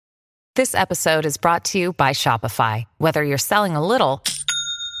This episode is brought to you by Shopify. Whether you're selling a little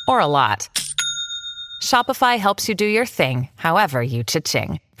or a lot, Shopify helps you do your thing, however you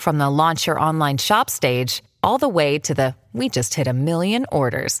cha-ching. From the launch your online shop stage, all the way to the we just hit 1 million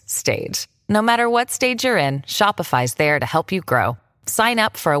orders stage. No matter what stage you're in, Shopify's there to help you grow. Sign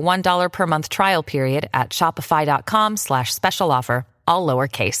up for a $1 per month trial period at shopify.com/special offer, all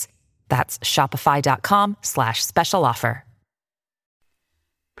lowercase. That's shopify.com/special offer.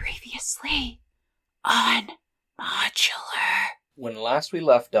 Previously on Modular. When last we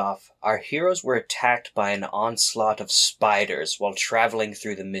left off, our heroes were attacked by an onslaught of spiders while traveling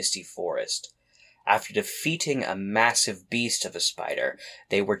through the misty forest. After defeating a massive beast of a spider,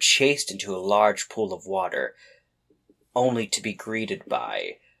 they were chased into a large pool of water, only to be greeted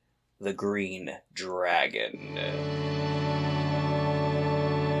by the Green Dragon.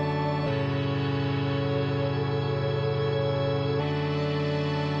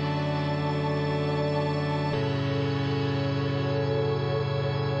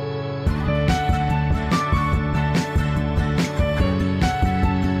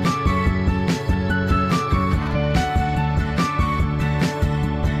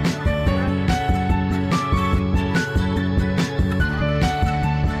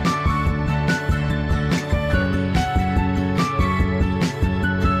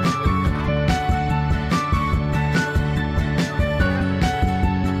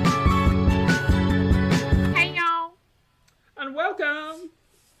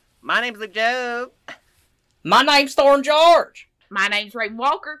 My name's Luke Joe. My name's Thorn George. My name's Ray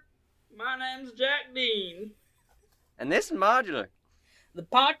Walker. My name's Jack Dean. And this is Modular. The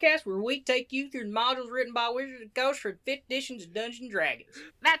podcast where we take you through the modules written by Wizards of the Coast for the 5th editions of Dungeons & Dragons.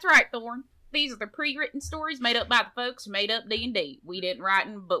 That's right, Thorn. These are the pre-written stories made up by the folks who made up D&D. We didn't write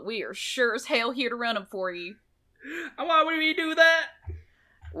them, but we are sure as hell here to run them for you. And why would we do that?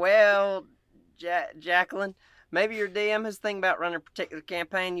 Well, Jacqueline, maybe your DM has think about running a particular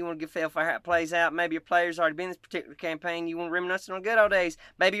campaign. You want to give feel for how it plays out. Maybe your players already been in this particular campaign. You want to reminisce on good old days.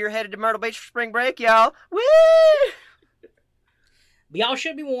 Maybe you're headed to Myrtle Beach for spring break, y'all. Woo! But y'all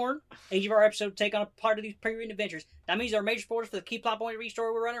should be warned, each of our episodes take on a part of these pre-written adventures. That means there are major spoilers for the key plot point of each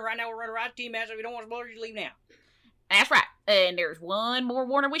story we're running. Right now we're running right to Team Match, so if you don't want spoilers, you leave now. That's right. And there's one more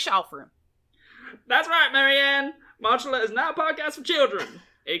warning we should offer him. That's right, Marianne. Modular is now a podcast for children.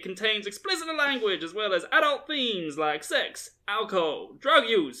 It contains explicit language as well as adult themes like sex, alcohol, drug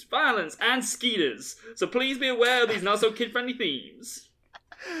use, violence, and skeeters. So please be aware of these not-so-kid-friendly themes.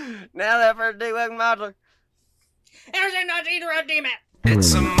 Now that first do, welcome Modular. Everything not to interrupt Team Match.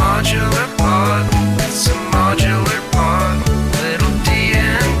 It's a modular pod. It's a modular pod. Little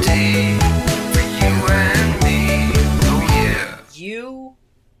D&D for you and me. Oh yeah. You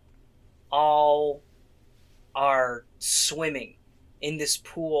all are swimming in this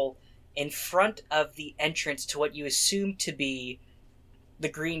pool in front of the entrance to what you assume to be the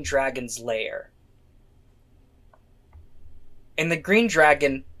Green Dragon's lair. And the Green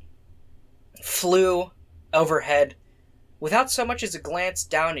Dragon flew overhead without so much as a glance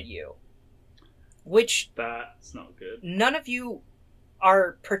down at you. Which... That's not good. None of you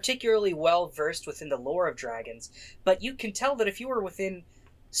are particularly well versed within the lore of dragons, but you can tell that if you were within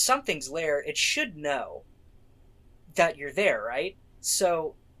something's lair, it should know that you're there, right?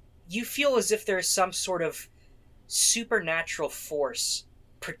 So you feel as if there's some sort of supernatural force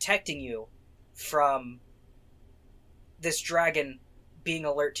protecting you from this dragon being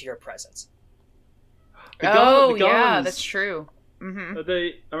alert to your presence. Oh, yeah, that's true. Mm-hmm. Are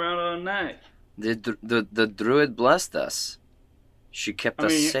they around our neck? The druid blessed us. She kept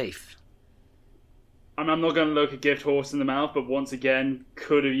us safe. I'm not going to look a gift horse in the mouth, but once again,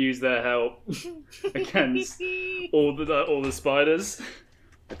 could have used their help against all the spiders.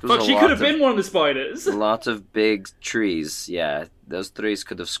 Fuck, she could have been one of the spiders. A lot of big trees, yeah. Those trees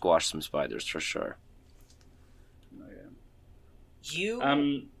could have squashed some spiders for sure. Oh, yeah. You...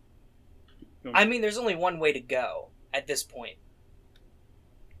 I mean, there's only one way to go at this point.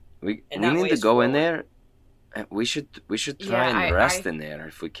 We need to go in there. We should try and rest in there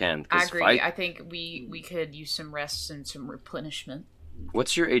if we can. I agree. I think we could use some rest and some replenishment.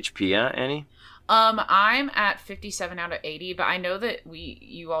 What's your HP at, Annie? I'm at 57 out of 80, but I know that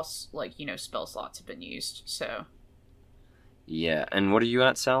you also, spell slots have been used, so. Yeah, and what are you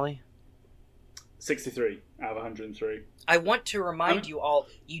at, Sally? 63 out of 103. I want to remind you all,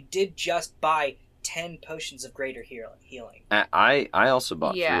 you did just buy 10 potions of greater healing. I also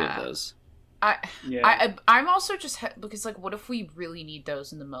bought 3 of those. I'm also just because what if we really need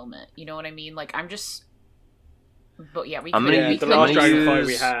those in the moment? You know what I mean? I'm just. But yeah, we could. The last dragon fight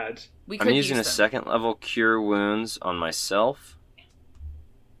we had. I'm using a 2nd level cure wounds on myself.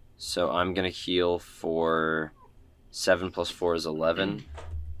 So I'm gonna heal for 7 plus 4 is 11.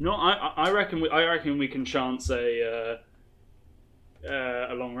 No, I reckon we can chance a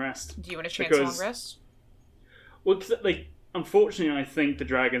long rest. Do you want to chance a long rest? Well, 'cause, like, unfortunately, I think the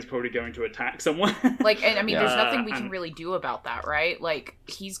dragon's probably going to attack someone. Like, and I mean, there's nothing we can really do about that, right? Like,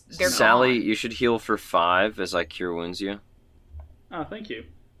 they're Sally, gone. you should heal for 5 as I cure wounds you. Oh, thank you.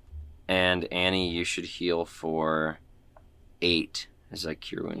 And Annie, you should heal for 8 as I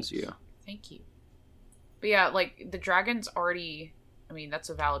cure wounds you. Thank you. But yeah, like, the dragon's already... I mean, that's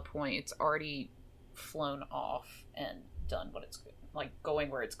a valid point. It's already flown off and done what it's... Like, going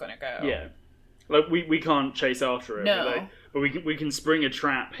where it's going to go. Yeah. Like, we can't chase after it. No. Like, but we can spring a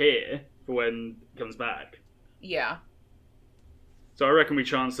trap here for when it comes back. Yeah. So I reckon we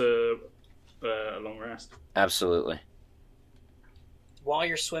chance a long rest. Absolutely. While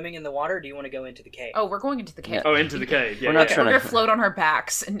you're swimming in the water, do you want to go into the cave? Oh, we're going into the cave. Oh, into the cave. Yeah, We're not yeah. trying We're going to float on our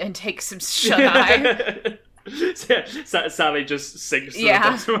backs and take some shut-eye. Yeah, Sally just sinks to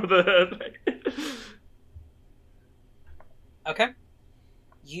Yeah. the bottom of the... Okay.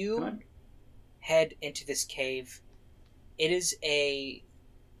 You head into this cave. It's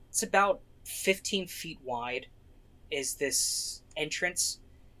about 15 feet wide is this entrance,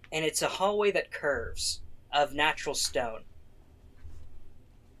 and it's a hallway that curves of natural stone.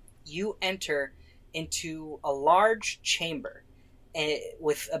 You enter into a large chamber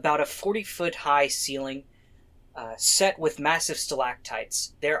with about a 40-foot high ceiling, set with massive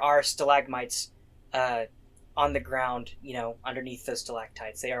stalactites. There are stalagmites on the ground, underneath those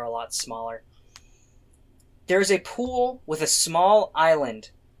stalactites. They are a lot smaller. There's a pool with a small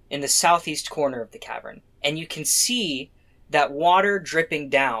island in the southeast corner of the cavern, and you can see that water dripping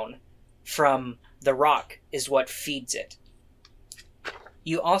down from the rock is what feeds it.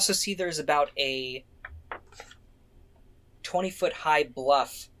 You also see there's about a 20-foot high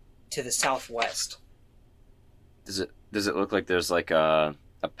bluff to the southwest. Does it look like there's like a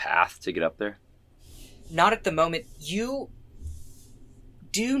path to get up there? Not at the moment. You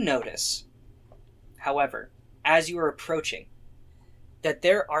do notice, however, as you are approaching, that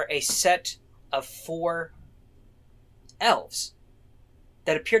there are a set of 4 elves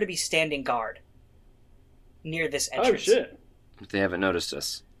that appear to be standing guard near this Oh, entrance. shit. They haven't noticed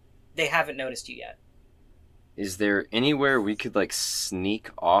us. They haven't noticed you yet. Is there anywhere we could like sneak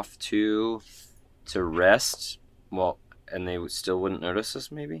off to rest? Well, and they still wouldn't notice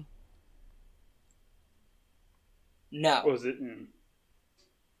us, maybe? No. What was it?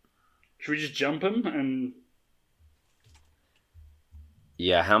 Should we just jump him and...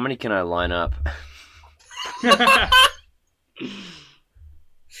 Yeah, how many can I line up?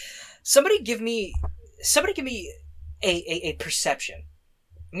 Somebody give me a perception.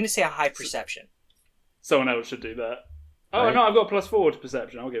 I'm going to say a high perception. Someone else should do that. Oh, Right. no, I've got +4 to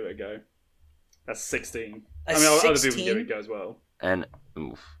perception. I'll give it a go. That's 16. A I mean, other people 16? can give it a go as well. And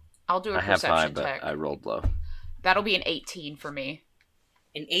oof, I'll do a I have high, perception but check. I rolled low. That'll be an 18 for me.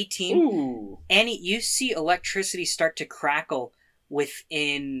 An 18. Ooh. Annie, you see electricity start to crackle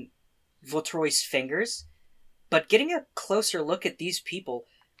within Voltroy's fingers, but getting a closer look at these people,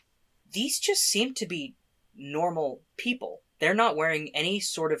 these just seem to be normal people. They're not wearing any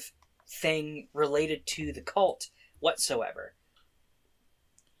sort of thing related to the cult whatsoever.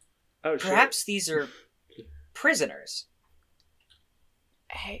 Oh, shit. Perhaps these are prisoners.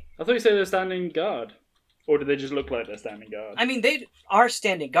 Hey, I thought you said they're standing guard. Or do they just look like they're standing guard? I mean, they are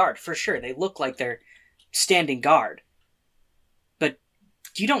standing guard, for sure. They look like they're standing guard. But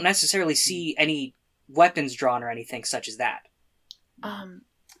you don't necessarily see any weapons drawn or anything such as that. I'm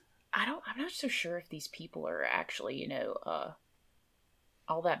not so sure if these people are actually,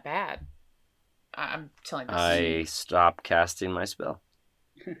 all that bad. I'm telling this. I stopped casting my spell.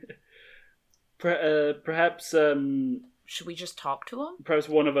 Perhaps Should we just talk to them? perhaps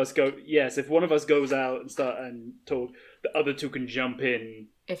one of us go. Yes, if one of us goes out and start and talk, the other two can jump in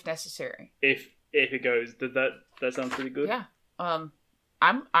If necessary. if it goes. That sounds pretty good. Yeah.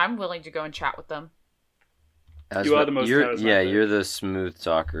 I'm willing to go and chat with them. You are the most Yeah, charismatic. you're the smooth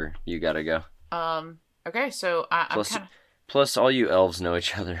talker. You gotta go. Okay, so I'm Plus, kind of... plus, all you elves know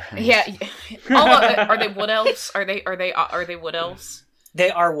each other. Yeah. Are they wood elves? Are they wood elves? They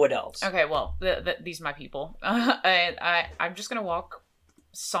are wood elves. Okay, well, these are my people. And I'm just gonna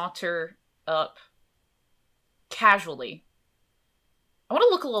saunter up casually. I want to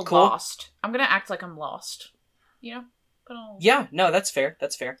look a little Cool. lost. I'm gonna act like I'm lost. Put on... Yeah, no, that's fair.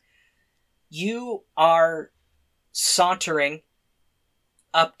 That's fair. You are sauntering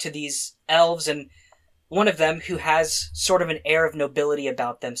up to these elves, and one of them, who has sort of an air of nobility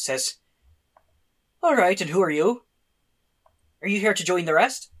about them, says, "All right, and who are you? Are you here to join the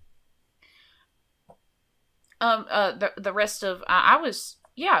rest?" The rest of I was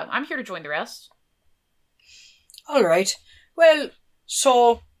I'm here to join the rest. All right. Well,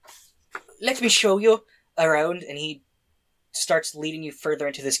 so let me show you around, and he starts leading you further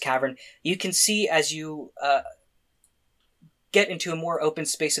into this cavern. You can see as you get into a more open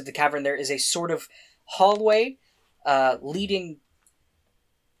space of the cavern, there is a sort of hallway leading.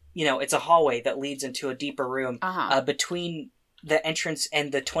 It's a hallway that leads into a deeper room between the entrance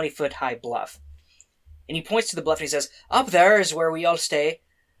and the 20-foot high bluff. And he points to the bluff and he says, "Up there is where we all stay.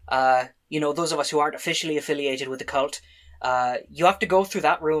 Those of us who aren't officially affiliated with the cult. You have to go through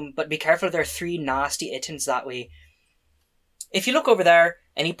that room, but be careful, there are 3 nasty itins that way. If you look over there,"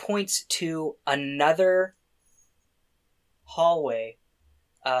 and he points to another hallway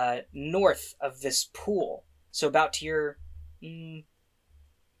north of this pool. So about to your...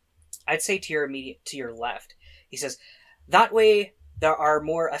 I'd say to your left. He says, "That way there are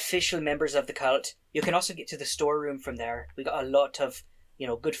more official members of the cult. You can also get to the storeroom from there. We got a lot of,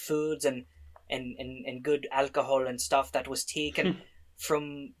 good foods and good alcohol and stuff that was taken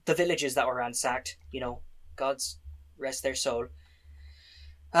from the villages that were ransacked. God's rest their soul.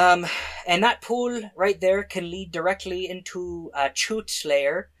 And that pool right there can lead directly into a Chute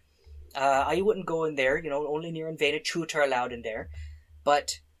lair. I wouldn't go in there, only near invaded Chute are allowed in there.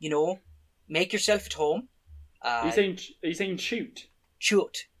 But, make yourself at home. Are you saying shoot?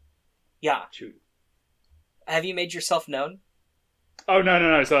 Chute. Yeah. Shoot. Have you made yourself known? Oh,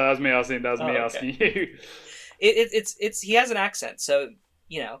 no. Sorry, that was me asking. Asking you. It's he has an accent, so,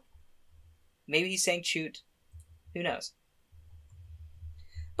 maybe he's saying Chute. Who knows?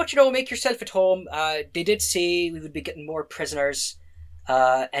 But, make yourself at home. They did say we would be getting more prisoners.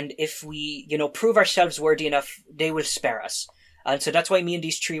 And if we, prove ourselves worthy enough, they will spare us. And so that's why me and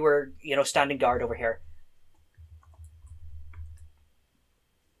these 3 were, standing guard over here.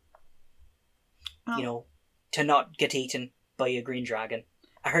 Oh. To not get eaten by a green dragon.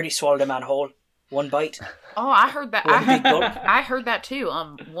 I heard he swallowed a man whole. 1 bite. Oh, I heard that. One big gulp. I heard that too.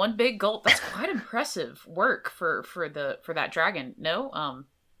 1 big gulp. That's quite impressive work for that dragon. No.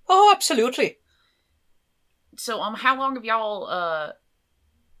 Oh, absolutely. So how long have y'all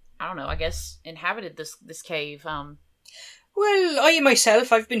I don't know, I guess inhabited this cave? Well, I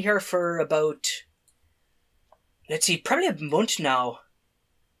myself, I've been here for about, let's see, probably a month now.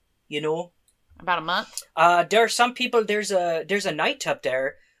 About a month? There are some people, there's a knight up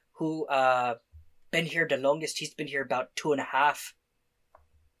there who, been here the longest. He's been here about 2.5.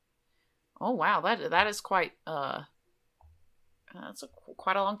 Oh, wow. That is quite, that's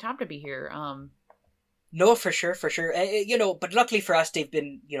quite a long time to be here. No, for sure. But luckily for us, they've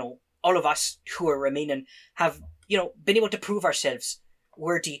been, all of us who are remaining have, been able to prove ourselves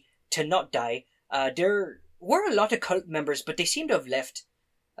worthy to not die. There were a lot of cult members, but they seem to have left.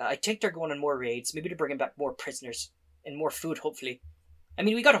 I think they're going on more raids, maybe to bring back more prisoners and more food, hopefully. I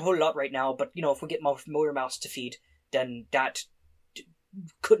mean, we got a whole lot right now, but, if we get more mouths to feed, then that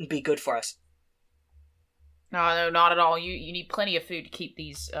couldn't be good for us. No, not at all. You need plenty of food to keep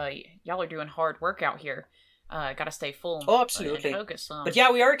these. Y'all are doing hard work out here. Got to stay full. Oh, absolutely. And focus. But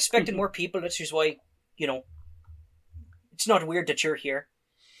yeah, we are expecting more people. That's just why, it's not weird that you're here.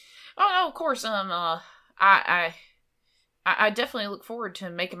 Oh no, of course. I definitely look forward to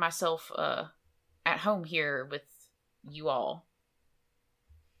making myself at home here with you all.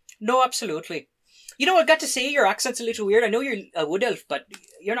 No, absolutely. I got to say your accent's a little weird. I know you're a wood elf, but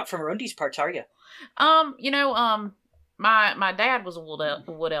you're not from around these parts, are you? My dad was a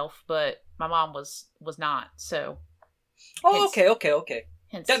wood elf, but my mom was not. So. Oh, okay.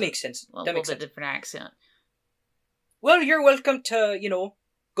 Hence, that makes sense. A little bit different accent. Well, you're welcome to,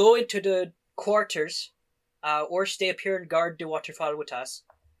 go into the quarters, or stay up here and guard the waterfall with us.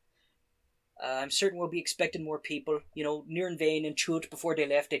 I'm certain we'll be expecting more people. Near in Vane and Chute, before they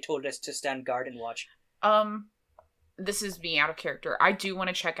left, they told us to stand guard and watch. This is me out of character. I do want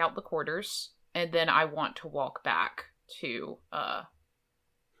to check out the quarters, and then I want to walk back to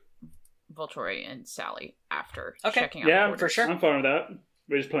Volturi and Sally after checking out the quarters. For sure. I'm fine with that.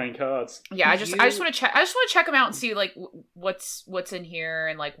 We're just playing cards. Yeah, I just want to check. I just want to check them out and see like what's in here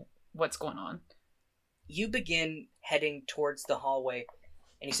and like what's going on. You begin heading towards the hallway,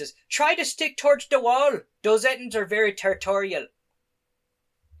 and he says, "Try to stick towards the wall. Those Ettins are very territorial."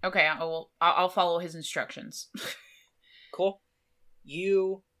 Okay, I'll follow his instructions. Cool.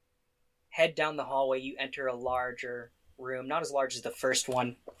 You head down the hallway. You enter a larger room, not as large as the first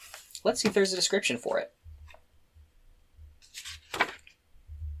one. Let's see if there's a description for it.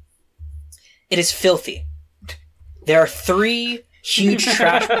 It is filthy. There are 3 huge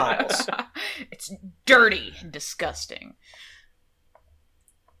trash piles. It's dirty and disgusting.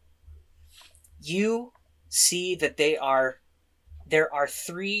 You see that there are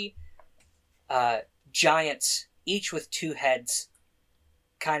 3 giants, each with 2 heads,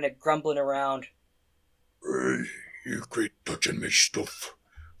 kind of grumbling around. Hey, you quit touching me stuff.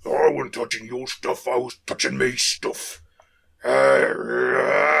 I wasn't touching your stuff, I was touching me stuff.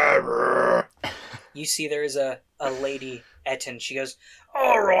 You see there's a lady, Etten. She goes,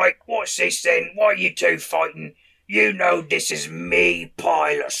 "Alright, what's this then? Why are you 2 fighting? You know this is me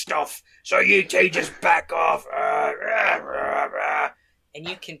pile of stuff, so you 2 just back off." And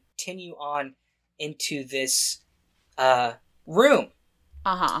you continue on into this room.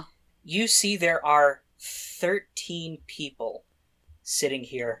 Uh-huh. You see there are 13 people sitting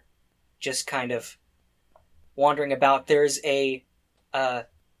here, just kind of wandering about. There's a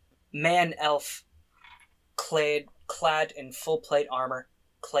man-elf clad in full plate armor.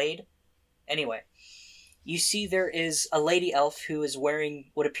 Clade? Anyway. You see there is a lady elf who is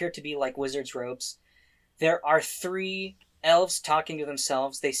wearing what appear to be like wizard's robes. There are 3 elves talking to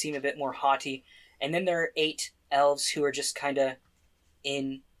themselves. They seem a bit more haughty. And then there are 8 elves who are just kind of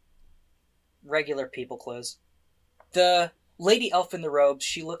in regular people clothes. The lady elf in the robes,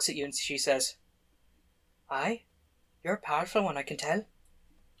 she looks at you and she says, "Aye, you're a powerful one, I can tell.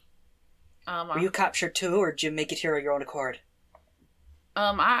 Were you captured too, or did you make it here of your own accord?"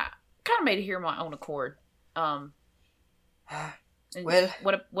 I kind of made it here on my own accord. Well,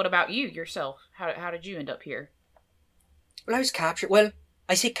 what about you yourself? How did you end up here? Well, I was captured. Well,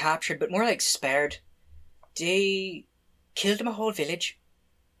 I say captured, but more like spared. They killed my whole village,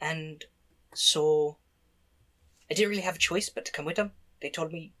 and so I didn't really have a choice but to come with them. They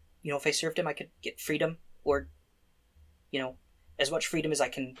told me, if I served them, I could get freedom, or, as much freedom as I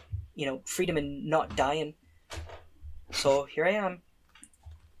can, freedom and not dying. So here I am.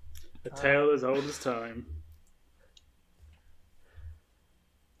 A tale as old as time.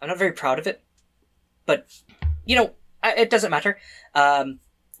 I'm not very proud of it, but, it doesn't matter.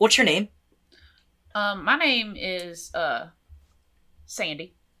 What's your name? My name is,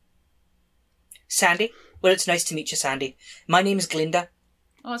 Sandy. Sandy? Well, it's nice to meet you, Sandy. My name is Glinda.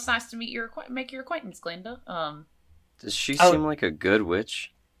 Oh, it's nice to make your acquaintance, Glinda. Does she seem like a good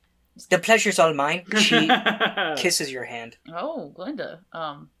witch? The pleasure's all mine. She kisses your hand. Oh, Glinda.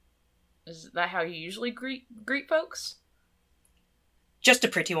 Is that how you usually greet folks? Just the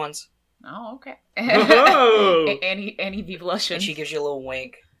pretty ones. Oh, okay. Oh! Annie be blushing. And she gives you a little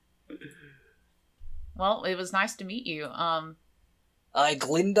wink. Well, it was nice to meet you. Aye,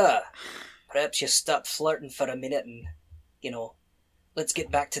 Glinda. Perhaps you stop flirting for a minute and, let's get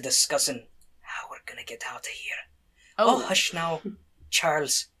back to discussing how we're gonna get out of here. Oh, hush now,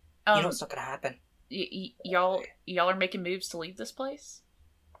 Charles. You know it's not gonna happen. Y'all are making moves to leave this place?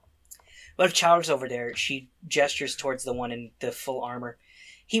 Well, Charles over there, she gestures towards the one in the full armor.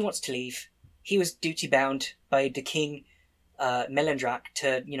 He wants to leave. He was duty-bound by the king, Melendrak,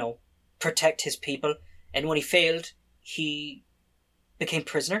 to, protect his people. And when he failed, he became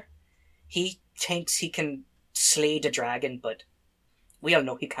prisoner. He thinks he can slay the dragon, but we all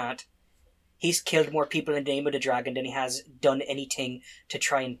know he can't. He's killed more people in the name of the dragon than he has done anything to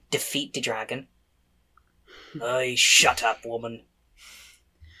try and defeat the dragon. Aye, shut up, woman.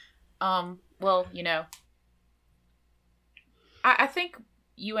 Well, I think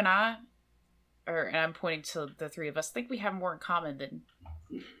you and I, and I'm pointing to the 3 of us, think we have more in common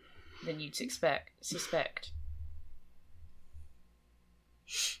than you'd suspect.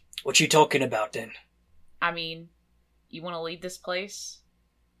 What you talking about, then? I mean, you want to leave this place?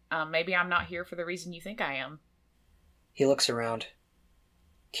 Maybe I'm not here for the reason you think I am. He looks around.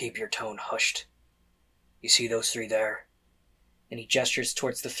 Keep your tone hushed. You see those 3 there? And he gestures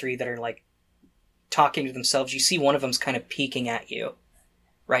towards the 3 that are, talking to themselves. You see one of them's kind of peeking at you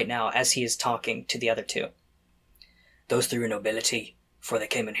right now as he is talking to the other 2. Those 3 are nobility before they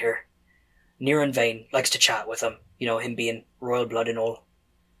came in here. Niran Vane likes to chat with them, him being royal blood and all.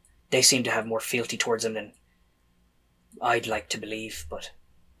 They seem to have more fealty towards him than I'd like to believe, but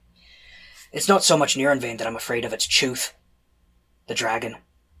it's not so much Niran Vane that I'm afraid of, it's Chuth, the dragon.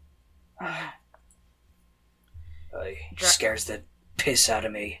 Scares the piss out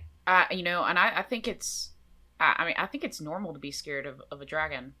of me. And I think it's, I think it's normal to be scared of a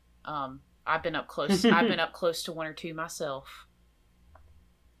dragon. I've been up close. I've been up close to 1 or 2 myself.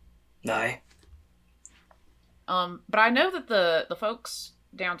 Aye. But I know that the folks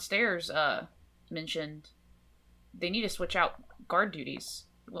downstairs mentioned they need to switch out guard duties.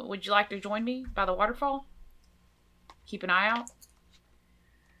 Would you like to join me by the waterfall? Keep an eye out.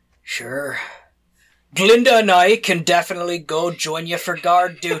 Sure. Glinda and I can definitely go join you for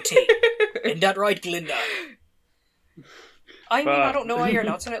guard duty. Isn't that right, Glinda? I mean, I don't know why you're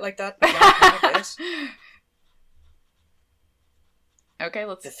announcing it like that. But yeah, I guess. Okay,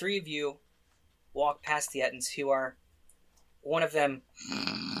 let's. The three of you walk past the Ettons, who are, one of them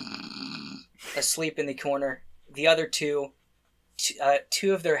asleep in the corner. The other two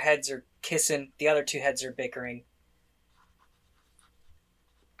of their heads are kissing. The other two heads are bickering.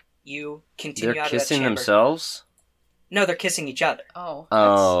 You continue They're out of that kissing chamber. themselves? No, they're kissing each other. Oh.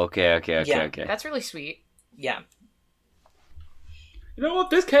 Oh, okay. Yeah. That's really sweet. Yeah. You know what?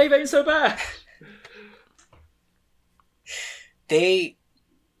 This cave ain't so bad.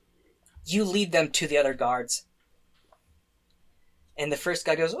 You lead them to the other guards. And the first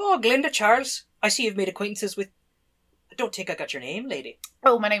guy goes, "Oh, Glinda, Charles, I see you've made acquaintances with... I don't think I got your name, lady."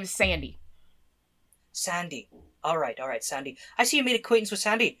 Oh, my name is Sandy. "Sandy. All right, Sandy. I see you made acquaintance with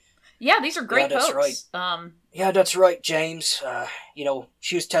Sandy." Yeah, these are great Yeah, that's folks. right. "Yeah, that's right, James.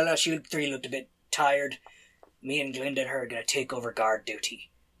 She was telling us you three looked a bit tired. Me and Glinda and her are going to take over guard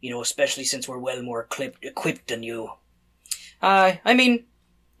duty. Especially since we're well more equipped than you."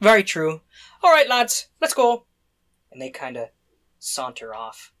 Very true. "All right, lads, let's go." And they kind of saunter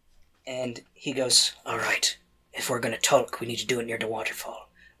off. And he goes, "All right, if we're going to talk, we need to do it near the waterfall,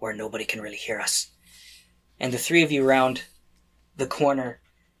 where nobody can really hear us." And the three of you round the corner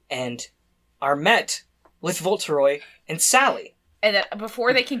and are met with Voltoroy and Sally. And then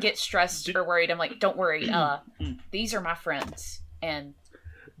before they can get stressed or worried, I'm like, "Don't worry. These are my friends, and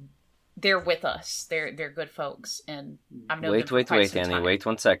they're with us. They're good folks, and I've known them for quite some Annie. time." Wait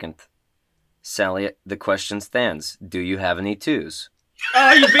 1 second. Sally, the question stands. Do you have any twos?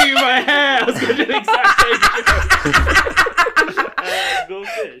 Oh, you beat my hair! I was going to do the exact same joke. Go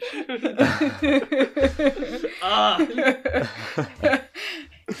fish.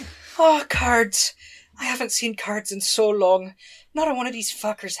 Oh, cards. I haven't seen cards in so long. Not a one of these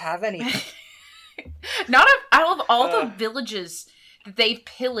fuckers have any. Out of all the villages that they've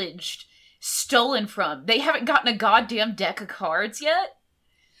pillaged, stolen from, they haven't gotten a goddamn deck of cards yet?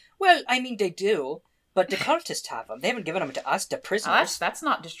 Well, they do, but the cultists have them. They haven't given them to us, the prisoners. That's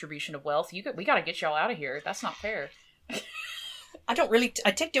not distribution of wealth. We gotta get y'all out of here. That's not fair. I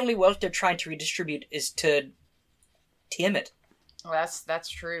think the only wealth they're trying to redistribute is to Tiamat. Well, that's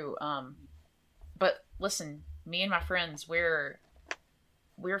true. But listen, me and my friends, we're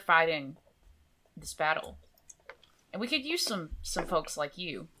fighting this battle, and we could use some folks like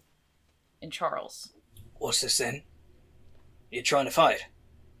you and Charles. What's this then? You're trying to fight?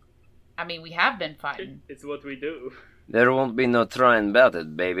 We have been fighting. It's what we do. There won't be no trying about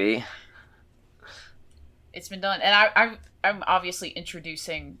it, baby. It's been done, and I'm obviously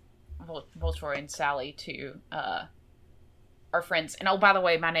introducing Voltoroy and Sally to our friends. And oh, by the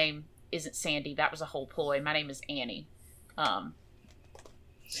way, my name isn't Sandy. That was a whole ploy. My name is Annie.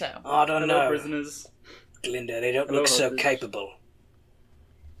 So I don't know, prisoners. Glinda. They don't Hello, look so hostages. capable.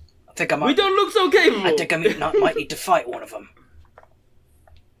 I think I might. We don't look so capable! I think might need to fight one of them.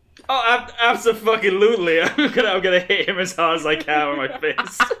 Oh, absolutely. I'm gonna hit him as hard as I can with my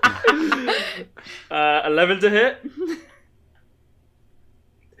fist. 11 to hit?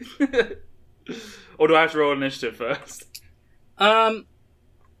 Or do I have to roll initiative first? Not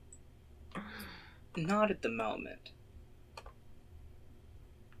at the moment.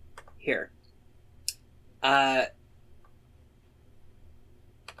 Here.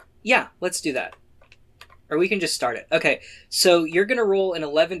 Yeah, let's do that. Or we can just start it. Okay, so you're gonna roll an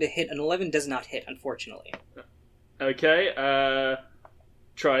 11 to hit. An 11 does not hit, unfortunately. Okay,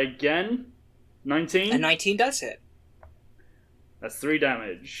 try again. 19? A 19 does hit. That's 3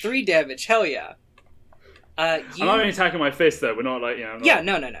 damage. 3 damage, hell yeah. I'm not only attacking my fist, though. We're not like, I'm not... Yeah,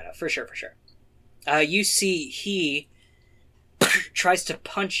 no, for sure. You see he tries to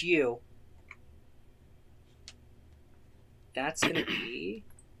punch you. That's gonna be...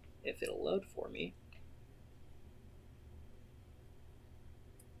 if it'll load for me...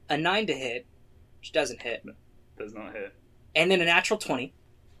 a 9 to hit, which doesn't hit. Does not hit. And then a natural 20.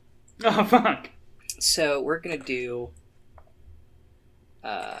 Oh, fuck. So we're gonna do...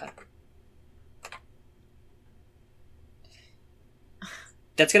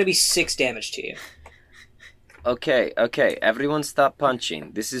 that's gonna be 6 damage to you. Okay, everyone stop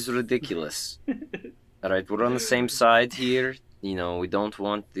punching. This is ridiculous. Alright, we're on the same side here. We don't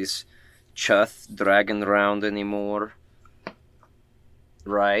want this chuth dragging around anymore.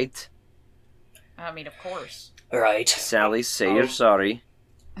 Right? Of course. Right. Sally, say you're sorry.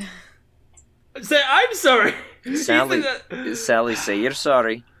 Say, I'm sorry! Sally, say you're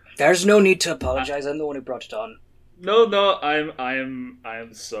sorry. There's no need to apologize. I'm the one who brought it on. No, I am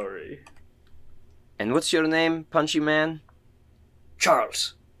sorry. And what's your name, Punchy Man?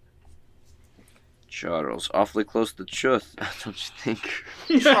 Charles. Charles. Awfully close to truth, don't you think?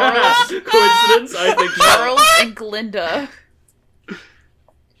 Charles. Coincidence? I think not. Charles and Glinda.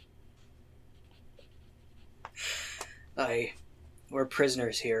 We're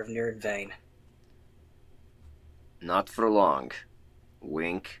prisoners here of Nirnvain. Not for long.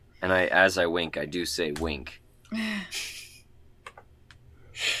 Wink. And as I wink, I do say wink.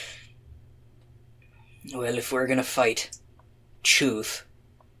 Well, if we're gonna fight truth,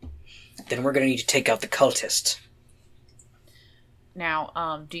 then we're gonna need to take out the cultists.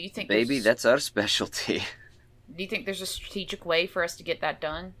 Now, do you think Baby, that's our specialty. do you think there's a strategic way for us to get that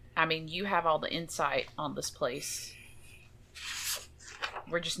done? I mean, you have all the insight on this place.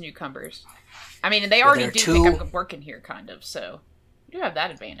 We're just newcomers. I mean, they already do think I'm working here, kind of, so you do have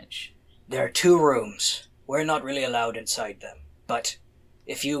that advantage. There are 2 rooms. We're not really allowed inside them. But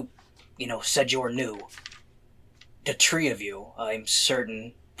if you said you were new, the 3 of you, I'm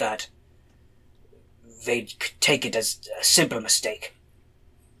certain that they'd take it as a simple mistake.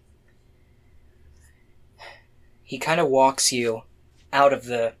 He kind of walks you out of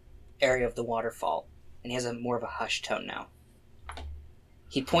the area of the waterfall, and he has more of a hushed tone now.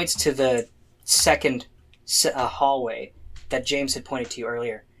 He points to the second hallway that James had pointed to you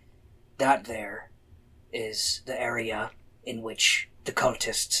earlier. That there is the area in which the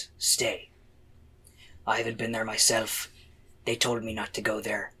cultists stay. I haven't been there myself. They told me not to go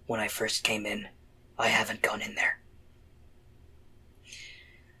there when I first came in. I haven't gone in there.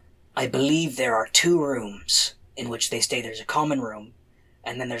 I believe there are 2 rooms in which they stay. There's a common room,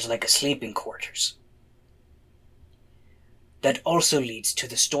 and then there's like a sleeping quarters. That also leads to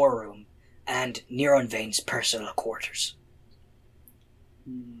the storeroom and Nirnvain's personal quarters.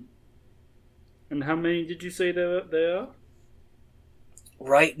 And how many did you say there are?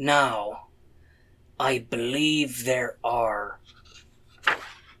 Right now, I believe there are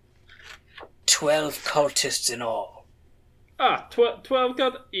 12 cultists in all. 12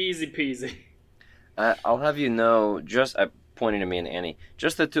 got easy peasy. I'll have you know, pointing to me and Annie,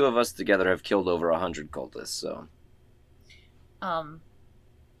 just the 2 of us together have killed over 100 cultists, so...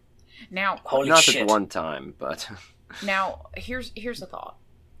 Now... Holy Not shit. at one time, but... Now, here's a thought.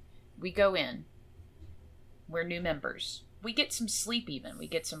 We go in. We're new members. We get some sleep even. We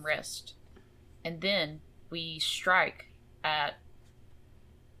get some rest. And then we strike at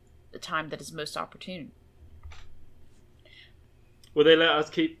the time that is most opportune. Will they let us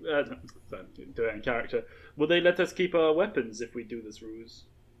keep... do it in character. Will they let us keep our weapons if we do this ruse?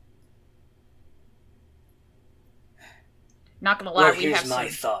 Not gonna lie, Well, here's my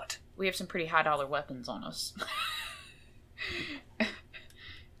thought. We have some pretty high-dollar weapons on us.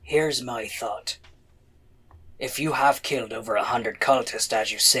 Here's my thought. If you have killed over 100 cultists,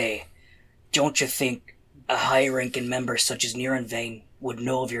 as you say, don't you think a high-ranking member such as Nirnvain would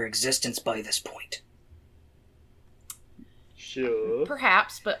know of your existence by this point? Sure.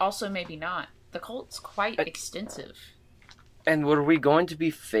 Perhaps, but also maybe not. The cult's quite extensive. And were we going to be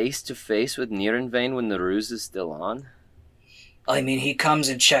face-to-face with Nirnvain when the ruse is still on? I mean, he comes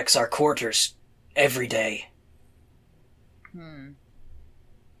and checks our quarters every day.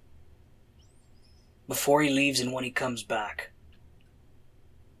 Before he leaves and when he comes back.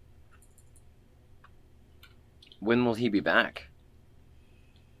 When will he be back?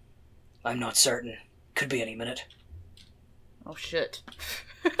 I'm not certain. Could be any minute. Oh, shit.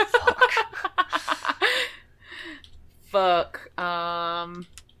 Fuck. Fuck.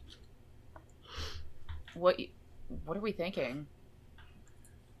 What are we thinking?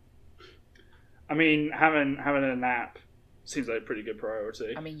 I mean, having a nap seems like a pretty good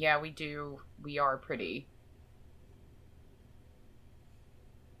priority. I mean, yeah, we do. We are pretty.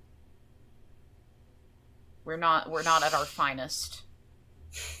 We're not at our finest.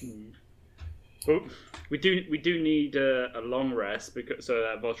 But we do need a long rest so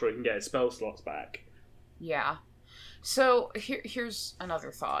that Voltroy can get his spell slots back. Yeah. So here's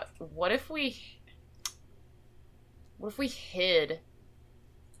another thought. What if we hid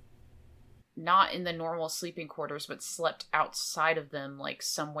not in the normal sleeping quarters, but slept outside of them, like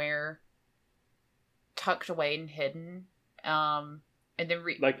somewhere tucked away and hidden, and then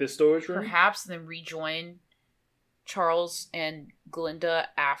like the storage room, perhaps, and then rejoin Charles and Glinda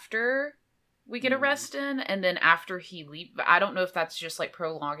after we get a rest in, and then after he leaves. I don't know if that's just like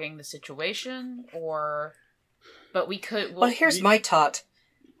prolonging the situation, but we could. Well, here's my thought.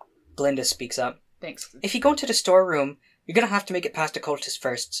 Glinda speaks up. Thanks. If you go into the storeroom, you're going to have to make it past the cultists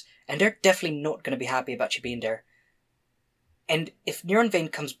first, and they're definitely not going to be happy about you being there. And if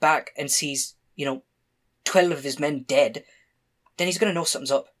Nirnvain comes back and sees, 12 of his men dead, then he's going to know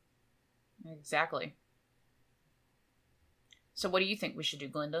something's up. Exactly. So what do you think we should do,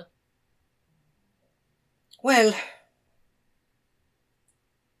 Glinda? Well,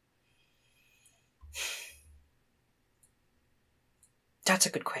 that's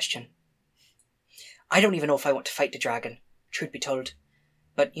a good question. I don't even know if I want to fight the dragon, truth be told.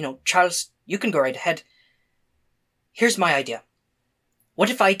 But, Charles, you can go right ahead. Here's my idea. What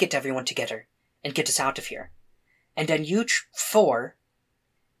if I get everyone together and get us out of here? And then you four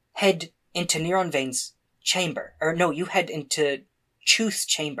head into Neuron Vane's chamber. Or no, you head into Chuth's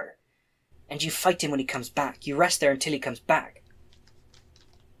chamber. And you fight him when he comes back. You rest there until he comes back.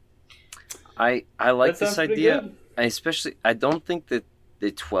 I like That this sounds pretty idea. good. I don't think that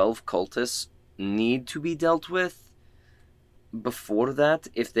the 12 cultists need to be dealt with before that.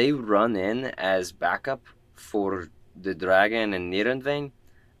 If they run in as backup for the dragon and Nirenvain,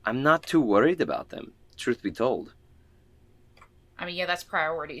 I'm not too worried about them, truth be told. I mean, yeah, that's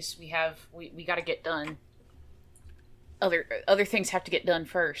priorities. We got to get done. Other things have to get done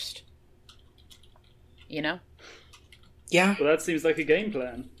first. You know? Yeah. Well, that seems like a game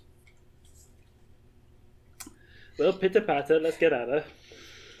plan. Well, pitter patter, let's get at her.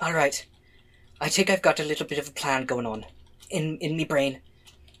 Alright. I think I've got a little bit of a plan going on. In me brain.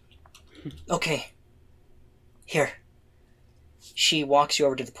 Okay. Here. She walks you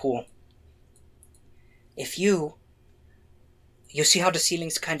over to the pool. If you see how the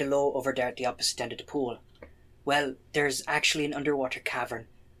ceiling's kinda low over there at the opposite end of the pool? Well, there's actually an underwater cavern.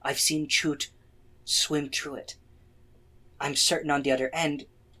 I've seen Chut swim through it. I'm certain on the other end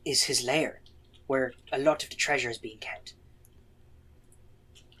is his lair, where a lot of the treasure is being kept.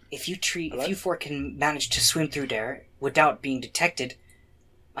 If you four can manage to swim through there without being detected,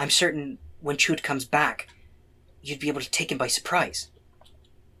 I'm certain when Chut comes back, you'd be able to take him by surprise.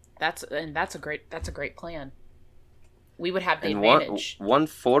 That's a great plan. We would have the And advantage.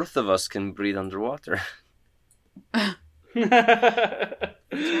 1/4 of us can breathe underwater.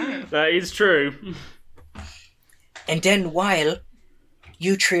 That is true. And then while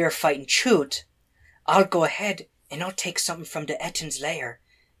you three are fighting Chut, I'll go ahead and I'll take something from the Ettin's lair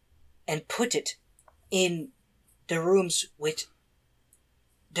and put it in the rooms with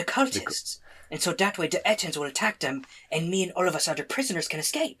the cultists. And so that way the Ettins will attack them and me and all of us other prisoners can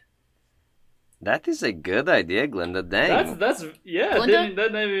escape. That is a good idea, Glinda. Dang. That's yeah. Glinda?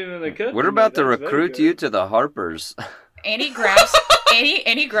 That never even occurred. We're to me. about to That's very recruit good. you to the Harpers. Annie grabs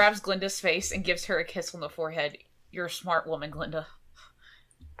Annie grabs Glinda's face and gives her a kiss on the forehead. You're a smart woman, Glinda.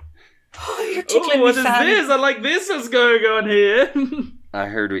 Oh, you're Oh, tickling what me, is Fanny. this? I like this. What's going on here? I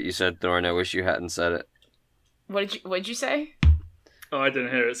heard what you said, Thorn. I wish you hadn't said it. What did you say? Oh, I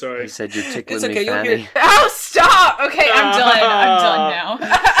didn't hear it. Sorry. You said you're tickling It's okay, me, you'll Fanny. hear- Oh, stop! Okay, I'm done. I'm done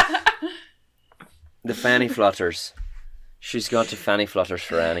now. The Fanny flutters. She's got the Fanny flutters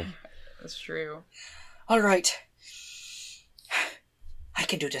for Annie. That's true. Alright. I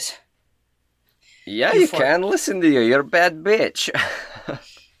can do this. Yeah, You you four. can. Listen to you. You're a bad bitch.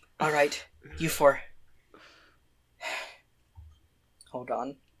 Alright, you four. Hold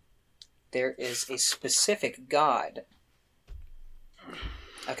on. There is a specific god.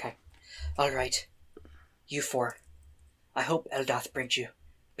 Okay. Alright. You four. I hope Eldath brings you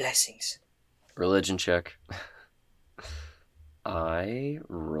blessings. Religion check. I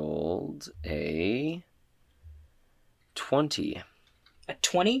rolled a 20. A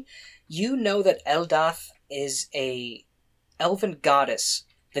 20? You know that Eldath is a elven goddess,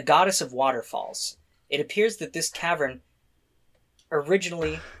 the goddess of waterfalls. It appears that this cavern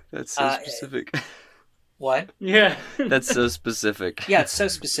originally... That's so Uh, specific. What? Yeah. That's so specific. Yeah, it's so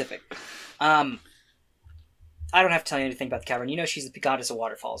specific. I don't have to tell you anything about the cavern. You know she's the goddess of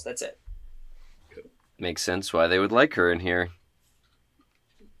waterfalls. That's it. Makes sense why they would like her in here.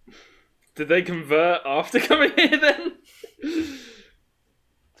 Did they convert after coming here then?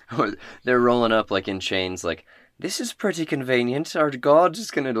 They're rolling up like in chains, like, this is pretty convenient. Our god is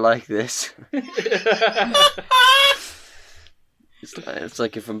gonna like this. It's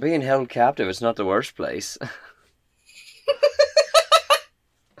like, if I'm being held captive, it's not the worst place.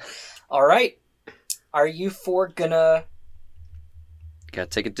 Alright. Are you four gonna Gotta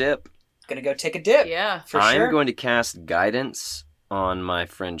take a dip. go take a dip? Yeah. For I'm sure. going to cast guidance on my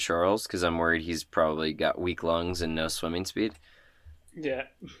friend Charles, because I'm worried he's probably got weak lungs and no swimming speed. Yeah.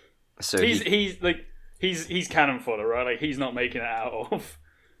 So He's cannon fodder, right? Like he's not making it out of.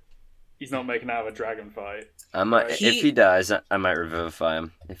 He's not making it out of a dragon fight. I might, He- if he dies, I might revivify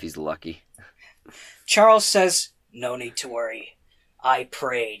him if he's lucky. Charles says, "No need to worry. I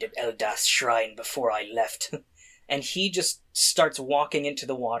prayed at Eldath's shrine before I left." And he just starts walking into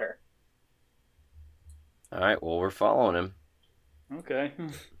the water. All right, well, we're following him. Okay.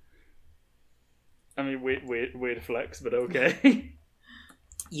 I mean, weird flex, but okay.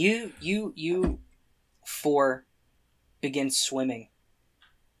 You four begin swimming.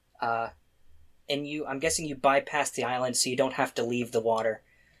 And I'm guessing you bypass the island so you don't have to leave the water.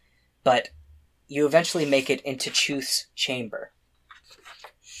 But you eventually make it into Chuth's chamber.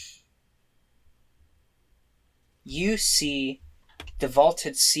 You see the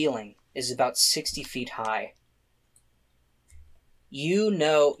vaulted ceiling is about 60 feet high. You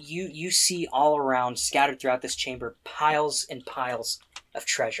see all around, scattered throughout this chamber, piles and piles of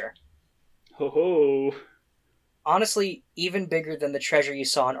treasure. Ho ho. Honestly, even bigger than the treasure you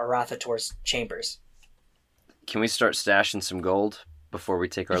saw in Arathator's chambers. Can we start stashing some gold before we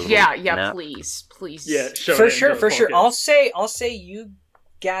take our little Yeah, nap? please. Yeah, For sure. I'll say you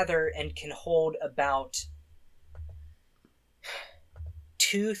gather and can hold about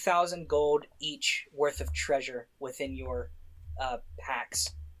 2,000 gold each worth of treasure within your packs.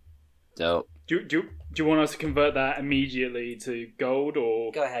 Dope. Do you want us to convert that immediately to gold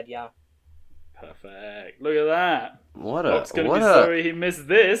or? Go ahead, yeah. Perfect. Look at that. What gonna be sorry he missed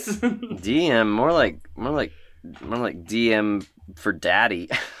this. DM, more like DM for daddy.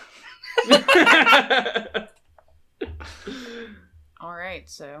 All right,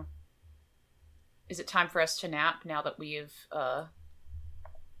 so is it time for us to nap now that we've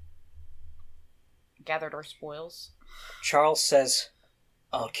gathered our spoils? Charles says,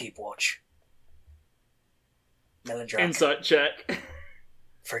 I'll keep watch. Melindrak, Insight check.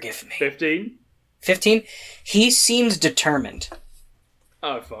 forgive me. 15. 15? He seems determined.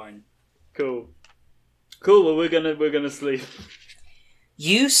 Oh, fine. Cool. Well, we're gonna sleep.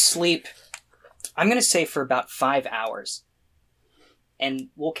 You sleep, I'm going to say, for about 5 hours. And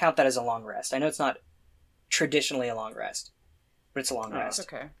we'll count that as a long rest. I know it's not traditionally a long rest, but it's a long rest. That's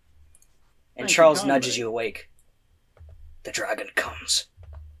okay. And Thank you Charles kindly. nudges you awake. The dragon comes.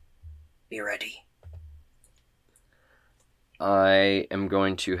 Be ready. I am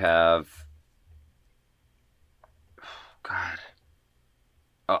going to have... God.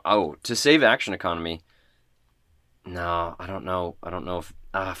 To save action economy. No, I don't know. I don't know if...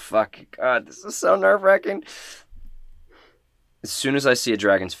 fuck. God, this is so nerve-wracking. As soon as I see a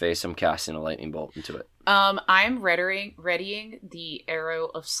dragon's face, I'm casting a lightning bolt into it. I'm readying the arrow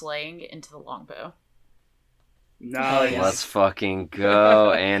of slaying into the longbow. Nice. yeah. Let's fucking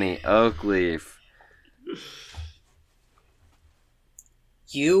go, Annie Oakleaf.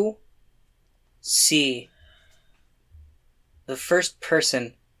 You see the first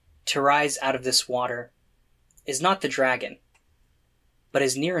person to rise out of this water is not the dragon, but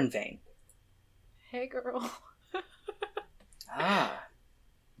is Nirenvain. Hey, girl. Ah.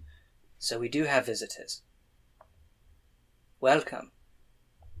 So we do have visitors. Welcome,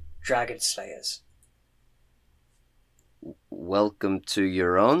 Dragon Slayers. Welcome to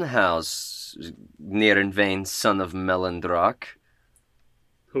your own house, Nirenvain, son of Melindrak.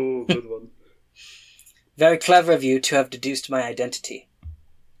 Oh, good one. Very clever of you to have deduced my identity.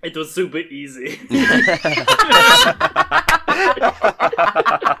 It was super easy.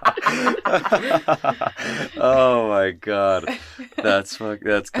 Oh my god, that's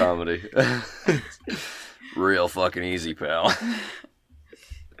comedy. Real fucking easy, pal.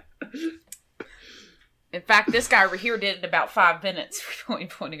 In fact, this guy over here did it in about 5 minutes.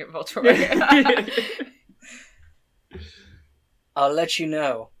 Pointing at Voltorb. I'll let you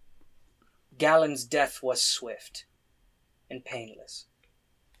know. Galen's death was swift and painless.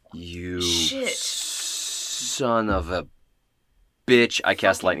 You Shit. son of a bitch! I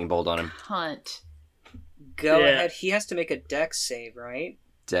cast lightning bolt on him. Hunt. Go Yeah. ahead. He has to make a dex save, right?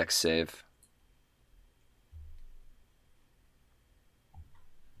 Dex save.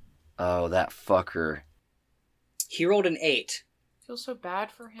 Oh, that fucker. He rolled an 8. Feel so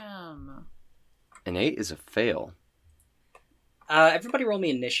bad for him. An 8 is a fail. Everybody roll me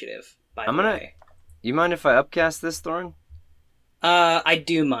initiative, by I'm the gonna- way. You mind if I upcast this, Thorn? I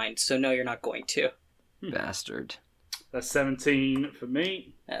do mind, so no, you're not going to. Bastard. That's 17 for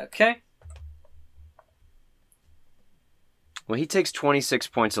me. Okay. Well, he takes 26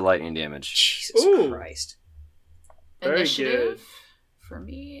 points of lightning damage. Jesus Ooh. Christ. Very Initiative good. for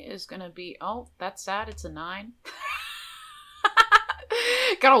me is gonna be. Oh, that's sad. It's a 9.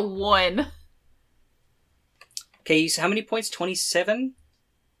 Got a 1. Okay, so how many points? 27?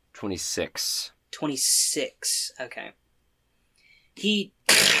 26. 26. Okay. He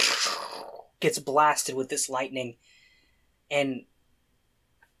gets blasted with this lightning, and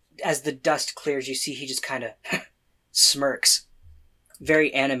as the dust clears, you see he just kind of smirks.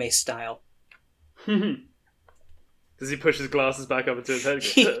 Very anime style. Does he push his glasses back up into his head?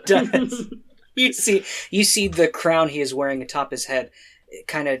 He does. You see the crown he is wearing atop his head. It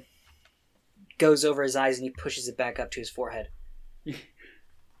kind of goes over his eyes, and he pushes it back up to his forehead.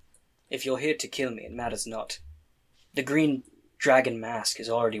 If you're here to kill me, it matters not. The green dragon mask is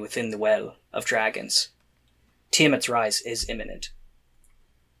already within the well of dragons. Tiamat's rise is imminent.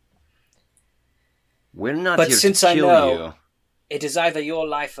 We're not But here since to I kill know- you. It is either your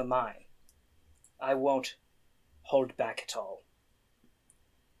life or mine. I won't hold back at all.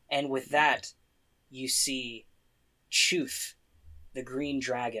 And with that, you see Chuth, the green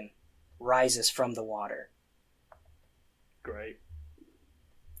dragon, rises from the water. Great.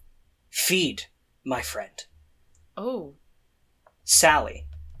 Feed, my friend. Oh, Sally,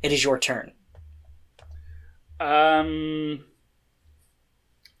 it is your turn.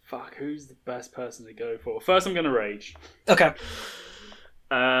 Fuck, who's the best person to go for? First, I'm gonna rage. Okay.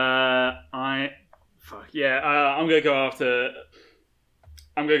 I'm gonna go after.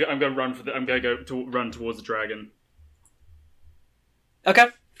 I'm gonna run for the. I'm gonna run towards the dragon. Okay.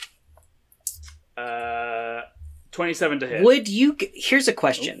 27 to hit. Would you... Here's a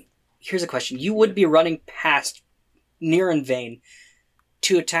question. You would be running past Niran Vane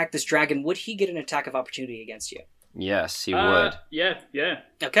to attack this dragon. Would he get an attack of opportunity against you? Yes, he would. Yeah.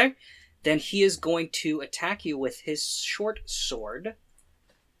 Okay. Then he is going to attack you with his short sword.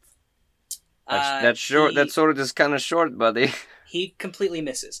 That's short. That's sort of just kind of short, buddy. He completely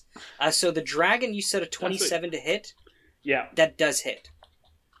misses. So the dragon, you said a 27 to hit? Yeah. That does hit.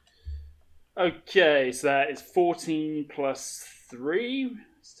 Okay, so that is 14 plus 3.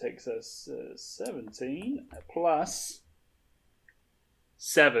 This takes us 17 plus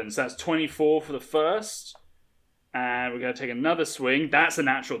 7. So that's 24 for the first. And we're going to take another swing. That's a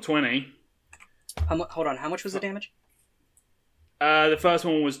natural 20. Hold on, how much was the damage? The first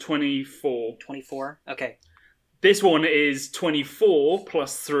one was 24. 24? Okay. This one is 24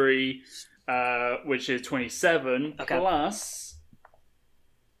 plus 3, which is 27, Okay. plus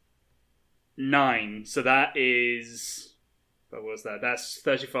 9. So that is... What was that? That's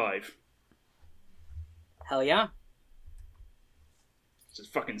 35. Hell yeah.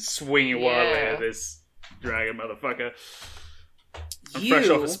 Just fucking swinging Yeah. wildly at this dragon motherfucker. I'm fresh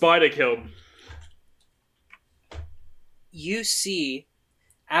off a spider kill. You see,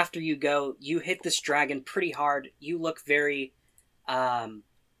 after you go, you hit this dragon pretty hard. You look very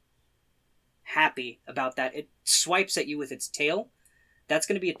happy about that. It swipes at you with its tail. That's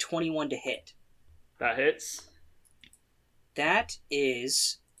going to be a 21 to hit. That hits. That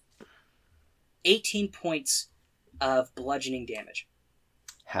is 18 points of bludgeoning damage.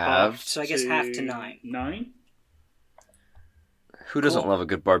 Have. So I guess half to 9. 9? Who doesn't Cool. love a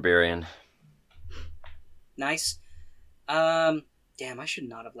good barbarian? Nice. Damn, I should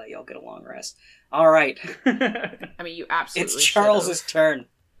not have let y'all get a long rest. Alright, I mean, you absolutely. it's Charles's should've. turn.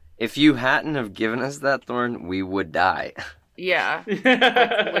 If you hadn't have given us that thorn, we would die. Yeah, like,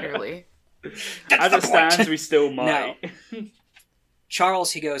 literally. As the it stands, point. we still might.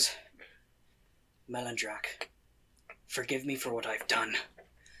 Charles, he goes, Melandrak, forgive me for what I've done,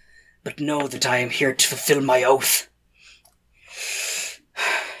 but know that I am here to fulfill my oath.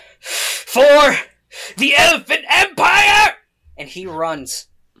 For the Elfin Empire! And he runs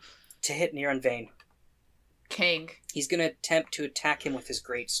to hit Niran Vane. King He's going to attempt to attack him with his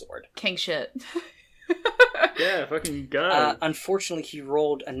greatsword. King shit. Yeah, fucking go. Unfortunately, he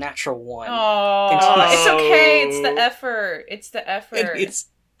rolled a natural 1. Oh, it's okay. It's the effort. It's the effort.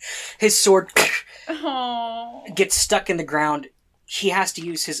 His sword Oh. gets stuck in the ground. He has to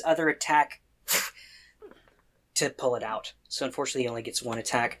use his other attack to pull it out. So unfortunately, he only gets 1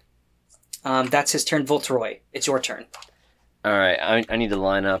 attack. That's his turn. Voltroy, it's your turn. Alright, I need to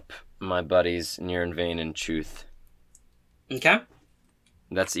line up my buddies Niran Vane and Chuth. Okay?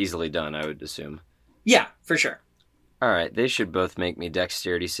 That's easily done, I would assume. Yeah, for sure. Alright, they should both make me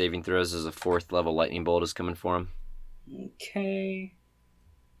dexterity saving throws as a 4th level lightning bolt is coming for them. Okay.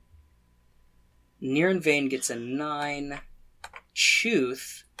 Niran Vane gets a 9.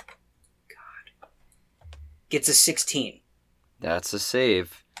 Chuth, God, gets a 16. That's a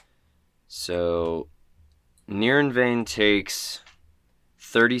save. So, Niran Vane takes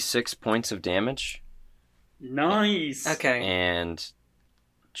 36 points of damage, Nice. Okay. and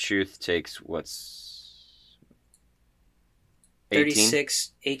Chuth takes what's 18?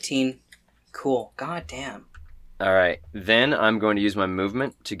 36, 18. Cool. God damn. Alright, then I'm going to use my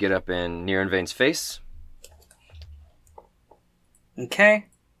movement to get up in Niran Vane's face, Okay.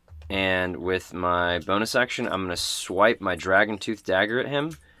 and with my bonus action, I'm going to swipe my Dragon Tooth Dagger at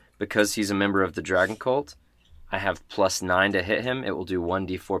him. Because he's a member of the Dragon Cult, I have plus 9 to hit him. It will do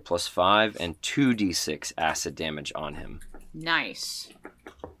 1d4 plus 5 and 2d6 acid damage on him. Nice.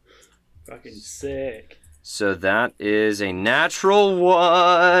 Fucking sick. So that is a natural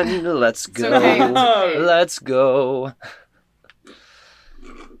 1. Let's go. okay. No. Let's go.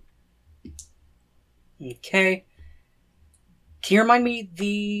 Okay. Can you remind me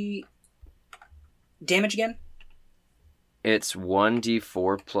the damage again? It's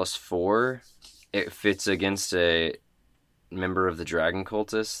 1d4 plus 4 if it's against a member of the Dragon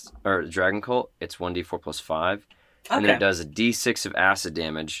Cultist or Dragon Cult, it's 1d4 plus 5, and then it does a d6 of acid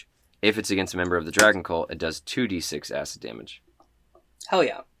damage. If it's against a member of the Dragon Cult, it does 2d6 acid damage. Hell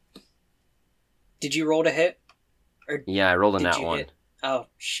yeah. Did you roll to hit? Or Yeah, I rolled a nat 1. hit? Oh,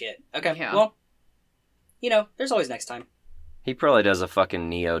 shit. Okay, Yeah. well, you know, there's always next time. He probably does a fucking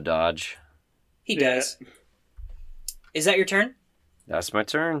Neo dodge. He Yeah. does. Is that your turn? That's my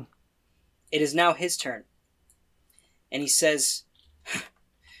turn. It is now his turn. And he says,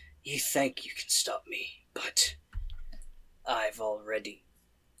 "You think you can stop me, but I've already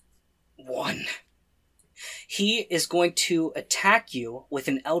won." He is going to attack you with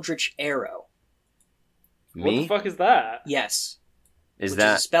an Eldritch Arrow. What Me? the fuck is that? Yes. Is which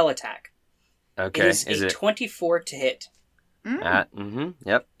that is a spell attack. okay? It is a it 24 to hit. at?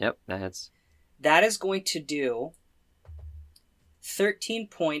 Yep. That hits. That is going to do 13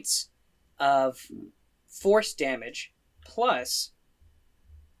 points of force damage plus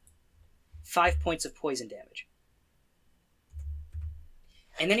 5 points of poison damage.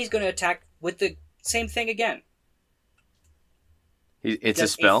 And then he's going to attack with the same thing again. It's a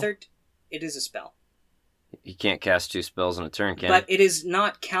Does spell. It is a spell. You can't cast 2 spells in a turn, can But it is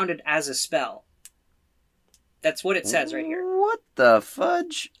not counted as a spell. That's what it says right here. What the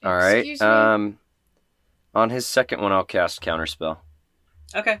fudge? All right. Excuse me? On his second one, I'll cast Counterspell.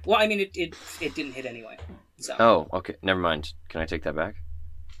 Okay. Well, I mean, it didn't hit anyway. So. Oh, okay. Never mind. Can I take that back?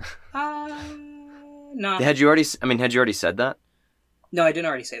 No. Had you already said that? No, I didn't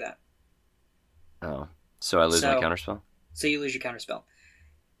already say that. Oh, so I lose my So- Counterspell. So you lose your counterspell.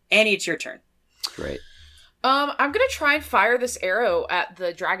 Annie, it's your turn. Great. I'm gonna try and fire this arrow at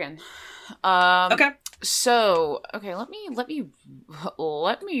the dragon. Okay. So, okay, let me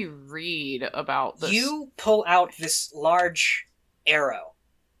read about this. You pull out this large arrow.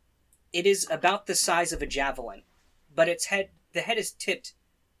 It is about the size of a javelin, but the head is tipped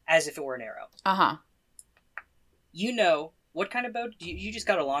as if it were an arrow. Uh-huh. You know, what kind of bow? You just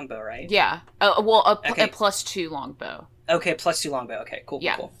got a longbow, right? Yeah. Well, a Okay. +2 longbow. Okay, +2 longbow. Okay, cool,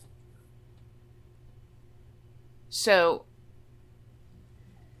 Yeah. cool. So,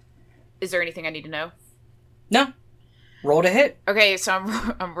 is there anything I need to know? No. Roll to hit. Okay, so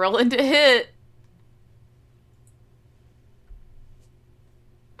I'm rolling to hit.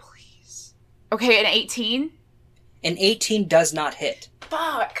 Please. Okay, an 18. An 18 does not hit,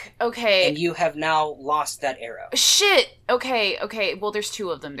 Fuck. Okay. and you have now lost that arrow. Shit. Okay. Well, there's 2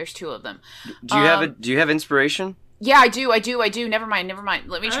 of them. Do you have inspiration? Yeah, I do. Never mind.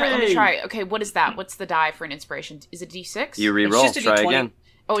 Let me Hey. try. Okay, what is that? What's the die for an inspiration? Is it D6? You re-roll. just a Try D20. again.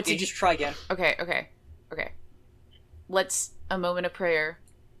 Oh, it's You a just try again. Okay. Let's a moment of prayer.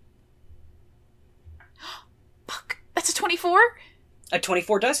 Fuck. That's a 24? A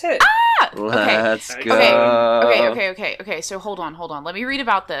 24 does hit. Let's Okay. go. Okay. So hold on. Let me read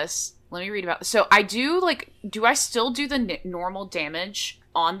about this. So do I still do the normal damage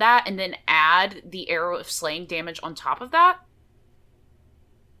on that and then add the arrow of slaying damage on top of that?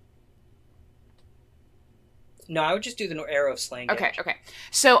 No, I would just do the arrow of slaying damage. Okay.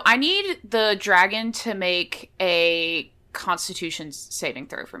 So I need the dragon to make a Constitution saving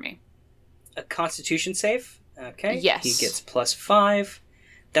throw for me. A Constitution save. Okay. Yes. He gets +5.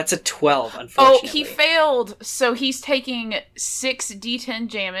 That's a 12, Oh, unfortunately. he failed. So he's taking 6d10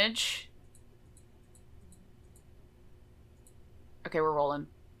 damage. Okay, we're rolling.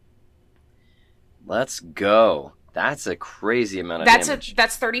 Let's go. That's a crazy amount of damage.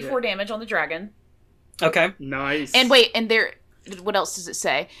 That's 34 damage on the dragon. Okay. Nice. And wait, and there, what else does it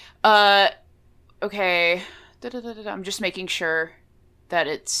say? Okay. I'm just making sure that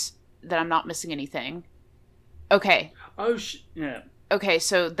I'm not missing anything. Okay. Oh, yeah. Okay,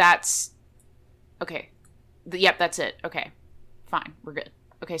 so that's... Okay. Yep, that's it. Okay. Fine, we're good.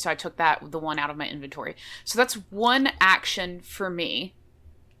 Okay, so I took the one out of my inventory. So that's one action for me.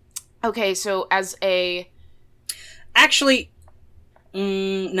 Okay, so as a... Actually,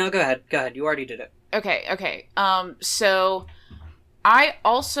 no, go ahead. You already did it. Okay. So I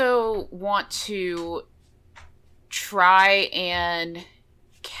also want to try and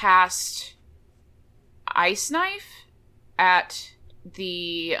cast Ice Knife at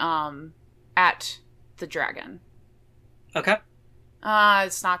the dragon. Okay.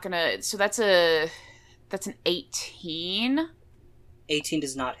 It's not gonna. So that's an 18. 18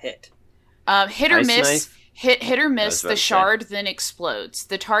 does not hit. Hit or Ice miss. knife? Hit or I miss. was about The to say. shard then explodes.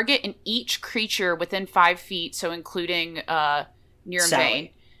 The target and each creature within 5 feet, so including Nirenvain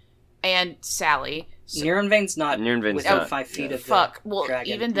Sally. and Sally. So, Nirenvain's not Nirenvain's within not. 5 feet of fuck. the Well,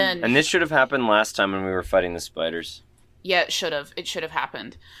 dragon. even then. And this should have happened last time when we were fighting the spiders. Yeah, it should have. It should have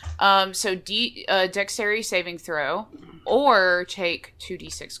happened. So dexterity saving throw, or take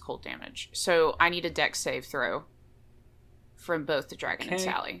 2d6 cold damage. So I need a dex save throw from both the dragon and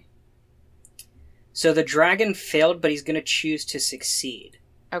Sally. So the dragon failed, but he's going to choose to succeed.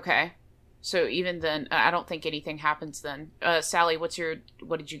 Okay. So even then, I don't think anything happens then. Sally, what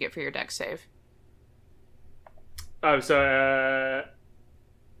did you get for your dex save? Oh, so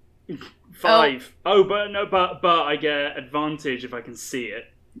 5. But I get advantage if I can see it.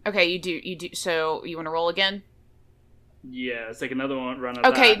 Okay, you do. So you want to roll again? Yeah, let's take another one. Run at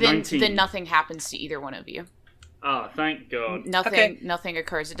Okay, that. then nothing happens to either one of you. Ah, thank God. Nothing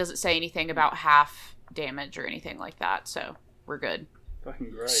occurs. It doesn't say anything about half damage or anything like that, so we're good.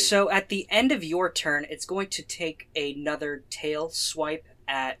 Fucking great. So at the end of your turn, it's going to take another tail swipe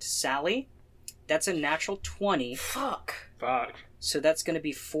at Sally. That's a natural 20. Fuck. So that's going to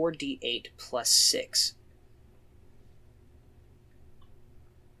be 4d8 plus 6.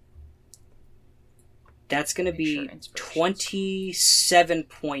 That's going to be 27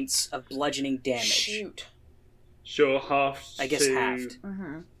 points of bludgeoning damage. Shoot. Sure, half. I guess halved.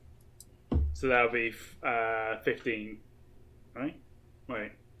 Mm-hmm. So that'll be 15, right?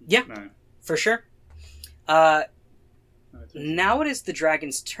 Wait. Yeah, No. for sure. No, it's 15. Now it is the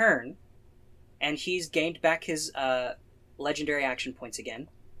dragon's turn, and he's gained back his legendary action points again.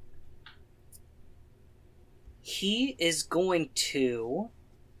 He is going to...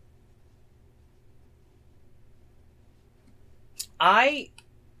 I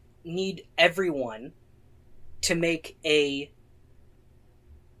need everyone to make a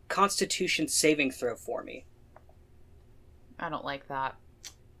Constitution saving throw for me. I don't like that.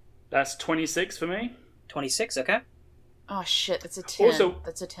 That's 26 for me. 26, okay? Oh shit, that's a 10. Also-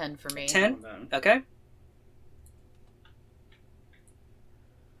 That's a 10 for me. 10? Oh, no. Okay.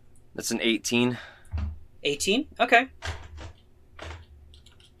 That's an 18. 18? Okay.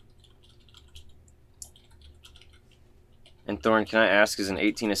 And Thorn, can I ask, is an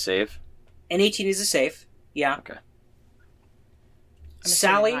 18 a save? An 18 is a save. Yeah. Okay. I'm assuming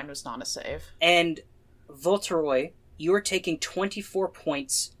Sally mine was not a save. and Volteroy, you are taking 24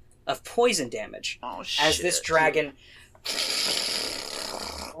 points of poison damage Oh shit. as this dragon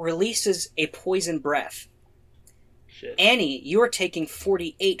releases a poison breath. Shit. Annie, you are taking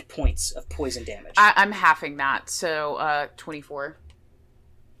 48 points of poison damage. I'm halving that, so 24.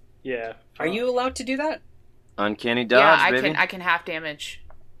 Yeah. Are you allowed to do that? Uncanny dodge, yeah, I baby. can half damage.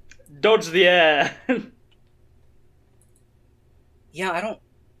 Dodge the air. Yeah, I don't...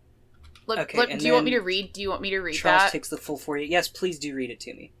 Look, Okay, look. and Do you want me then to read? Do you want me to read Charles that? takes the full 48. Yes, please do read it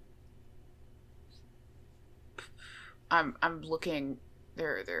to me. I'm looking.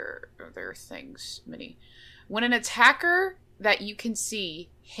 There are things. Many. When an attacker that you can see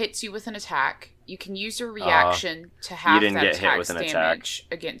hits you with an attack, you can use your reaction to have didn't that get hit attack's with an attack. damage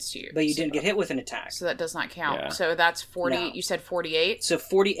against you. But you didn't get hit with an attack. So that does not count. Yeah. So that's 40. No. You said 48. So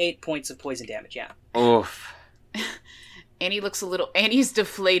 48 points of poison damage, yeah. Oof. Annie looks a little. Annie's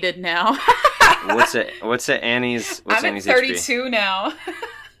deflated now. What's it? Annie's? What's I'm at Annie's 32 now.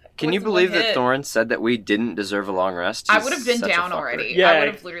 Can you With one believe that hit. Thorn said that we didn't deserve a long rest? I He's would have been such a down fucker. already. Yeah. I would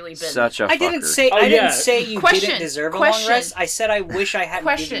have literally been. Such a fucker. I didn't say Oh, I yeah. didn't say you Question, didn't deserve a long question. rest. I said I wish I hadn't given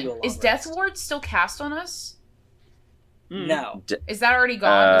Question: you a long Is rest. Death Ward still cast on us? No. Is that already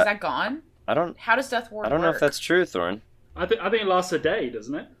gone? Uh, Is that gone? I don't. How does Death Ward I don't know work? if that's true, Thorn. I think it lasts a day,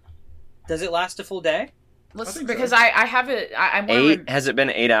 doesn't it? Does it last a full day? Let's, think because so. I have it. I'm 8? Has it been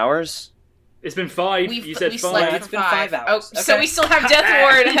 8 hours? It's been 5. You said 5. slept It's for been 5 hours. Oh, so Okay. we still have Death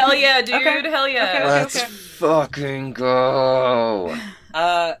Ward. Hell yeah, dude. Okay. Hell yeah. Okay. Let's fucking go.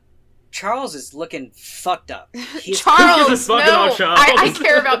 Charles is looking fucked up. He's Charles, Who gives a fuck no, about Charles? I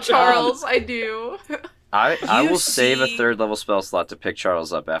care about Charles. I do. I You will save a see- 3rd level spell slot to pick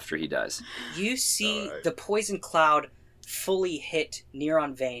Charles up after he dies. You see Alright. the poison cloud fully hit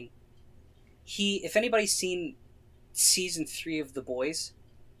Neuron Vein. If anybody's seen season 3 of The Boys,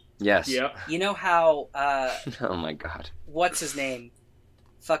 Yes. Yep. you know how Oh my god. what's his name?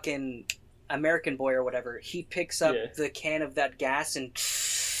 Fucking American Boy or whatever. He picks up Yeah. the can of that gas and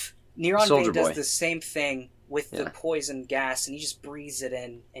Neuron Soldier Vein does Boy. the same thing with the Yeah. poison gas and he just breathes it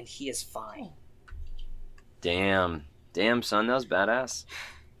in and he is fine. Damn, son, that was badass.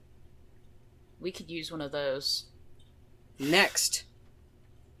 We could use one of those. Next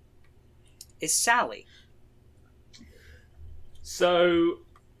is Sally. So,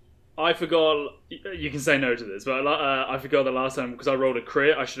 I forgot. You can say no to this, but I forgot the last time because I rolled a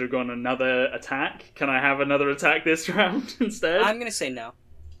crit. I should have gone another attack. Can I have another attack this round instead? I'm gonna say no.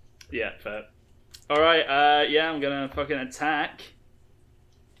 Yeah, fair. Alright, yeah, I'm gonna fucking attack.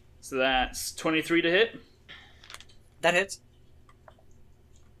 So that's 23 to hit. That hits.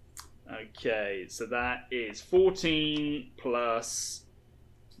 Okay, so that is 14 plus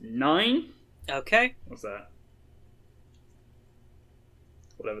 9. Okay. What's that?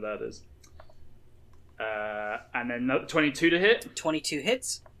 Whatever that is. And then 22 to hit. 22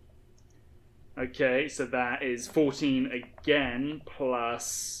 hits. Okay, so that is 14 again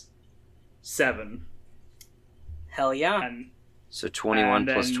plus 7. Hell yeah. And So 21 And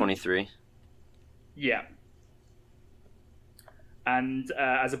plus then- 23. yeah. And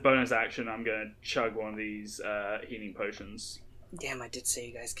as a bonus action, I'm going to chug one of these healing potions. Damn, I did say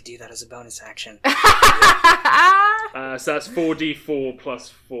you guys could do that as a bonus action. So that's 4d4 plus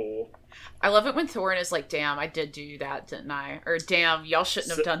 4. I love it when Thorin is like, damn, I did do that, didn't I? Or damn, y'all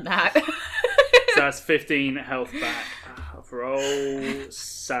shouldn't have done that. So that's 15 health back for old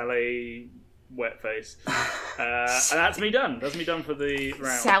Sally Wetface. And that's me done. That's me done for the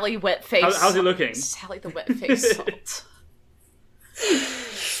round. Sally Wetface. How's it looking? Sally the Wetface salt.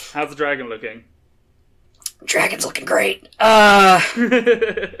 How's the dragon looking? Dragon's looking great.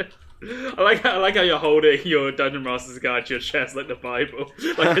 I like how you're holding your Dungeon Master's Guide to your chest like the Bible,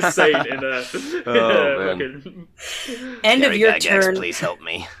 like a saint in a. Oh, fucking... End of your turn. please help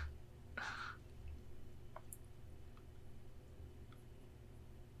me.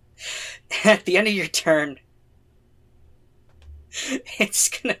 At the end of your turn, it's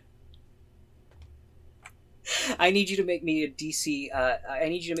gonna. I need you to make me a DC. I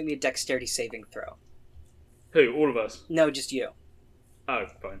need you to make me a dexterity saving throw. Who? All of us? No, just you. Oh,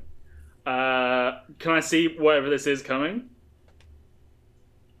 fine. Can I see whatever this is coming?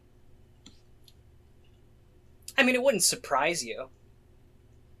 I mean, it wouldn't surprise you.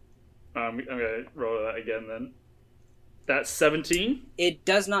 I'm gonna roll that again then. That's 17. It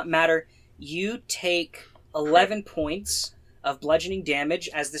does not matter. You take 11 points of bludgeoning damage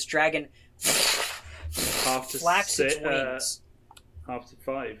as this dragon Half to flaps its si- wings, half to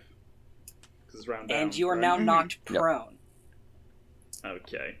 5. 'Cause it's round down. and you are right? now knocked Yep. prone.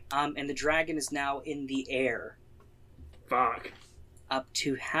 Okay. And the dragon is now in the air, Fuck. up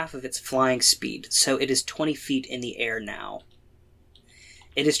to half of its flying speed. So it is 20 feet in the air now.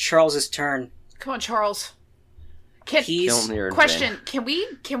 It is Charles's turn. Come on, Charles. Can He's Kill me or question? Can we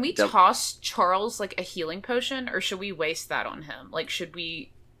Yep. toss Charles like a healing potion, or should we waste that on him? Like, should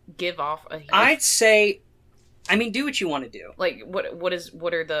we give off a? I'd say, I mean, do what you want to do. like what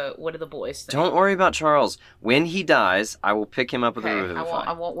are the boys think? Don't worry about Charles. When he dies, I will pick him up with a Okay, I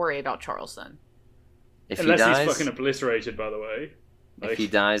revivify. won't worry about Charles then. If Unless he dies, he's fucking obliterated, by the way. if he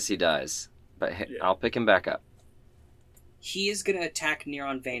dies, he dies. But Yeah. I'll pick him back up. He is going to attack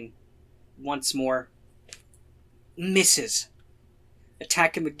Neuron Vein once more. Misses.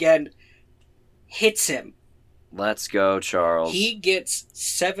 Attack him again. Hits him. Let's go, Charles. He gets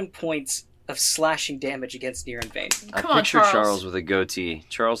 7 points of slashing damage against Neuron Vein. I Come on, picture Charles. Charles with a goatee.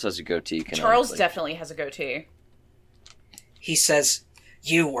 Charles has a goatee. Charles canonically. definitely has a goatee. He says,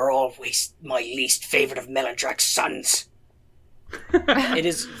 "You were always my least favorite of Melendrak's sons." It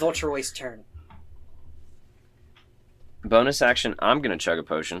is Voltoroy's turn. Bonus action, I'm going to chug a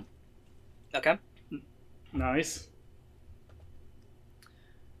potion. Okay. Nice.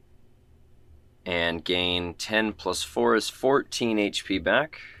 And gain 10 plus 4 is 14 HP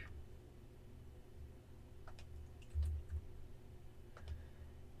back.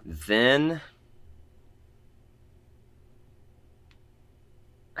 Then...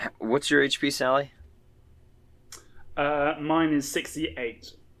 What's your HP, Sally? Mine is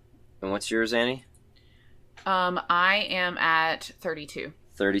 68. And what's yours, Annie? I am at 32.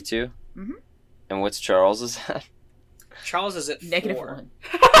 32? Mhm. And what's Charles's at? Charles is at Negative 4.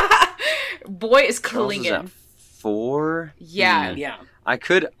 1. Boy is Charles is clinging. at 4? Yeah. Yeah. I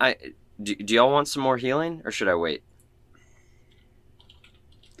could... Do y'all want some more healing, or should I wait?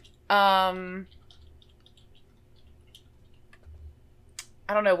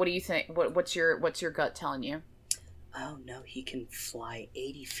 I don't know. What do you think? What's your gut telling you? Oh no, he can fly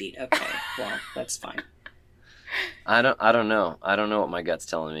 80 feet. Okay, well, that's fine. I don't know. I don't know what my gut's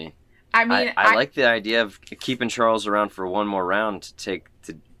telling me. I mean, I like the idea of keeping Charles around for one more round to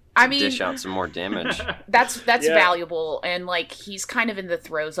dish out some more damage. that's Yeah. valuable, and like he's kind of in the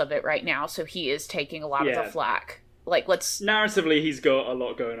throes of it right now, so he is taking a lot of Yeah. the flack. Like, let's Narratively, he's got a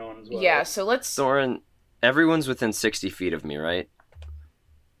lot going on as well. yeah. So let's Thorin, everyone's within 60 feet of me, right?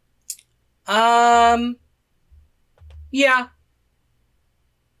 Yeah.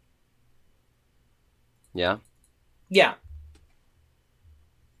 Yeah? Yeah.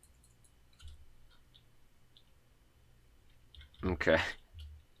 Okay.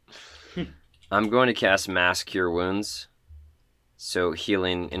 I'm going to cast Mass Cure Wounds. So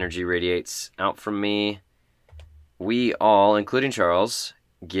healing energy radiates out from me. we all, including Charles,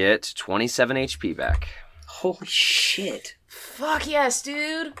 get 27 HP back. Holy shit. Fuck yes,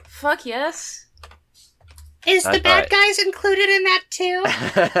 dude. Fuck yes. Is the bad guys included in that too?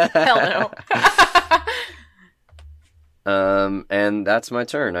 Hell no. And that's my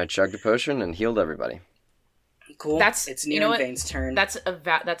turn. I chugged a potion and healed everybody. Cool. That's it's you know what? Vane's turn. That's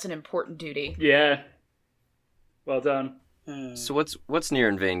an important duty. Yeah. Well done. So what's Near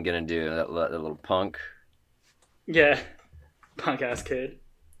and Vane gonna do? That little punk. Yeah. Punk ass kid.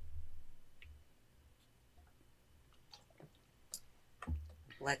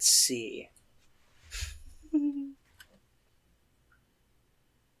 Let's see.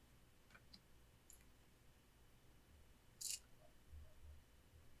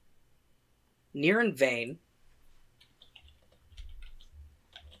 Near and Vane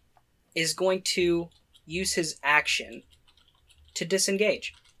is going to use his action to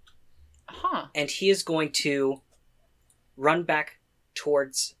disengage. Huh. And he is going to run back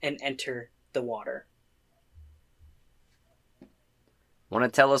towards and enter the water. Want to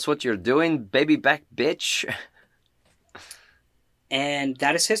tell us what you're doing, baby back bitch? And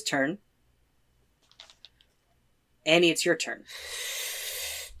that is his turn. Annie, it's your turn.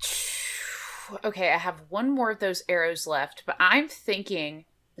 Okay, I have one more of those arrows left, but I'm thinking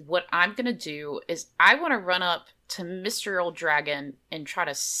what I'm going to do is I want to run up to Mr. Old Dragon and try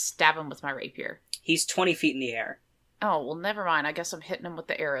to stab him with my rapier. He's 20 feet in the air. Oh, well, never mind. I guess I'm hitting him with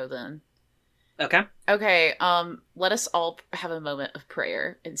the arrow then. Okay. Okay, let us all have a moment of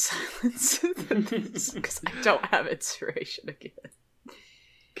prayer in silence, because I don't have inspiration again.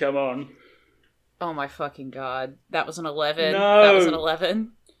 Come on. Oh my fucking god. That was an 11. No. That was an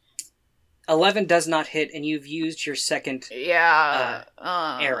 11. 11 does not hit, and you've used your second Yeah.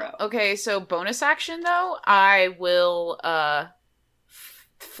 arrow. Okay, so bonus action, though, I will,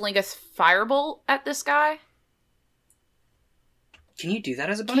 fling a firebolt at this guy. Can you do that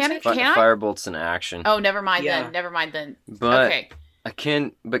as a bonus Can action? Can I? Firebolt's an action. Oh, never mind Yeah. then. Never mind then. But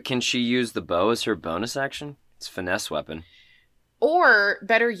Okay. can she use the bow as her bonus action? It's a finesse weapon. Or,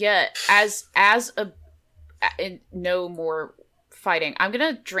 better yet, as no more fighting, I'm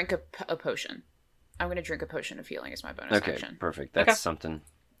gonna drink a potion. I'm gonna drink a potion of healing as my bonus Okay, action. perfect. That's Okay. something.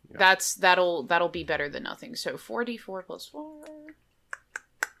 That'll be better than nothing. So 4d4 plus 4.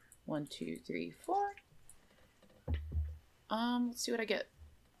 1, 2, 3, 4. Let's see what I get.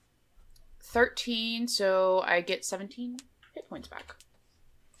 13, so I get 17 hit points back.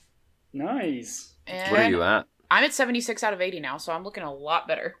 Nice. And What are you at? I'm at 76 out of 80 now, so I'm looking a lot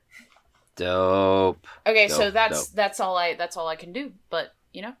better. Dope. Okay, so Dope, that's all I can do, but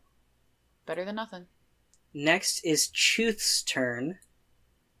you know, better than nothing. Next is Chuth's turn.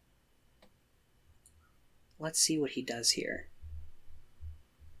 Let's see what he does here.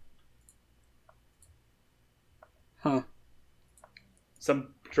 Huh.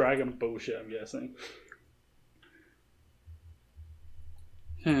 Some dragon bullshit, I'm guessing.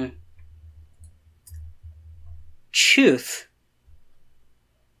 Chuth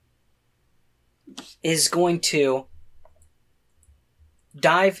is going to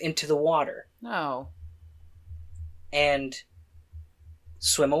dive into the water No. and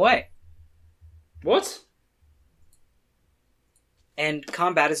swim away. What? And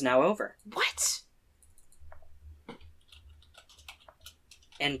combat is now over. What?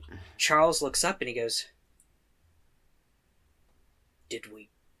 And Charles looks up and he goes, Did we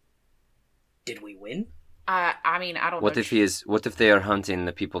win? I mean, I don't What know. if they are hunting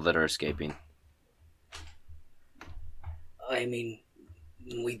the people that are escaping? I mean,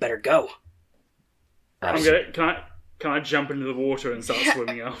 we better go. I'm gonna. Can I jump into the water and start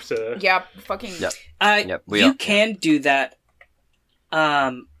swimming after? Yeah, fucking. Yep. You are. can do that. I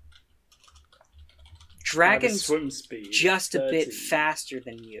have a Dragon's swim speed just a bit 30. faster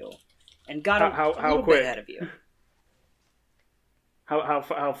than you, and got a How little quick? bit ahead of you.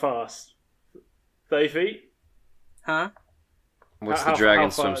 How fast? 30 feet? Huh? What's how the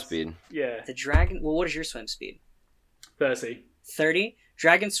dragon's fast? swim speed? Yeah, The dragon. Well, what is your swim speed? 30. 30.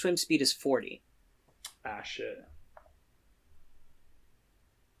 Dragon's swim speed is 40. Ah, shit.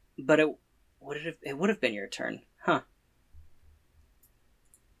 But it would have been your turn, huh?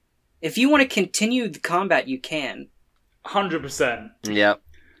 If you want to continue the combat, you can. 100%. Yep.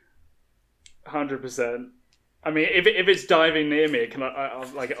 100%. I mean, if it's diving near me, can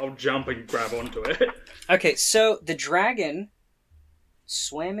I'll jump and grab onto it. Okay, so the dragon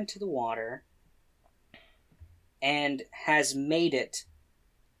swam into the water and has made it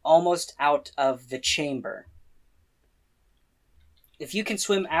almost out of the chamber. If you want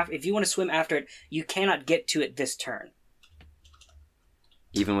to swim after it, you cannot get to it this turn.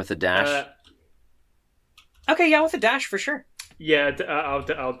 Even with a dash. Okay, yeah, with a dash for sure. Yeah,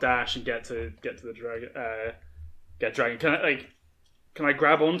 I'll dash and get to the dragon. Get dragon. Can I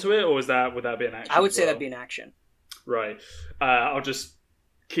grab onto it, or would that be an action? I would as say well? that'd be an action. Right. I'll just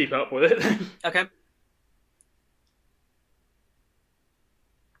keep up with it. Okay.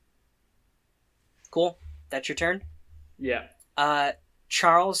 Cool. That's your turn? Yeah.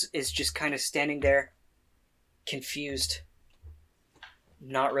 Charles is just kind of standing there, confused,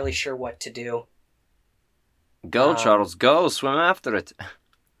 not really sure what to do. Go, Charles, go. Swim after it.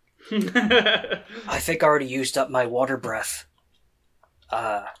 I think I already used up my water breath.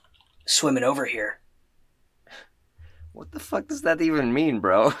 Swimming over here. What the fuck does that even mean,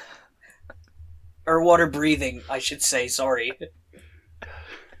 bro? Or water breathing, I should say, sorry.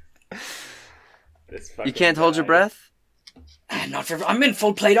 You can't hold your breath? Not for... I'm in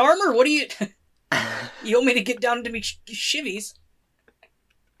full plate armor, what do you... You want me to get down into me shivvies?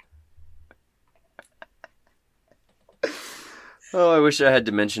 Oh, I wish I had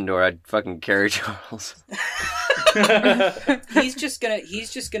Dimension Door. I'd fucking carry Charles. He's just gonna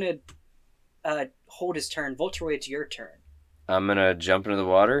hold his turn. Voltroy, it's your turn. I'm gonna jump into the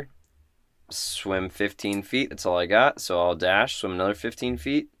water, swim 15 feet. That's all I got. So I'll dash, swim another 15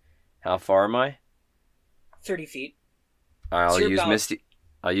 feet. How far am I? 30 feet. I'll So you're use about- Misty.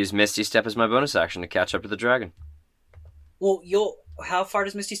 I'll use Misty Step as my bonus action to catch up to the dragon. Well, how far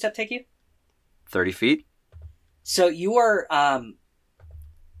does Misty Step take you? 30 feet. So you are,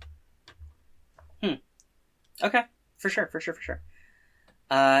 Okay, for sure.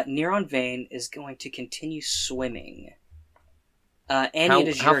 Neuron Vein is going to continue swimming. Annie, it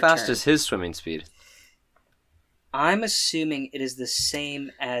is your How fast turn. is his swimming speed? I'm assuming it is the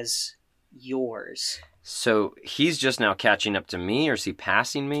same as yours. So he's just now catching up to me, or is he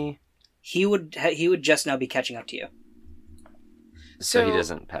passing me? He would just now be catching up to you. So he So-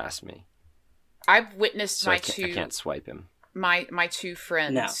 doesn't pass me. I've witnessed So my I can't swipe him. my two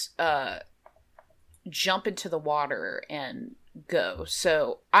friends jump into the water and go.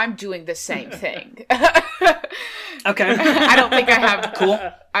 So I'm doing the same thing. Okay. I don't think I have Cool.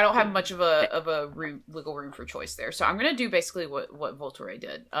 I don't have much of a wiggle room for choice there. So I'm gonna do basically what Voltore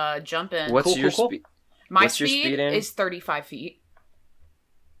did. Jump in. What's Cool, your cool, cool. speed? My what's your speed, Annie? is 35 feet.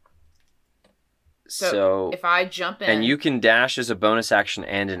 So, So- if I jump in, And you can dash as a bonus action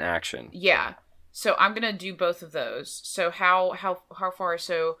and an action. yeah. So I'm gonna do both of those. So how far?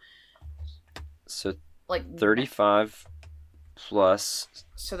 So So like 35 plus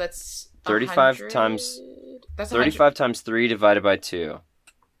So that's 35 100 times- That's 35 times 3 divided by 2.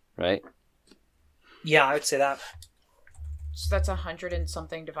 Right? Yeah, I would say that. So that's 100 and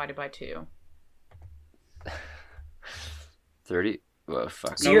something divided by 2. 30. Whoa,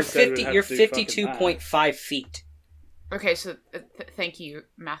 fuck. So No you're one said we'd 50. have You're to do fucking 52.5 feet. Okay, so thank you,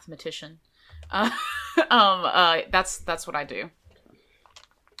 mathematician. That's what I do.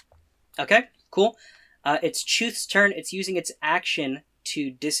 Okay, cool. It's Chuth's turn. It's using its action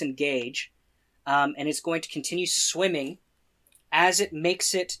to disengage, and it's going to continue swimming. As it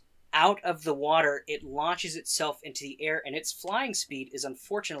makes it out of the water, it launches itself into the air, and its flying speed is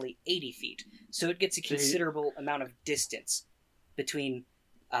unfortunately 80 feet. So it gets a considerable amount of distance between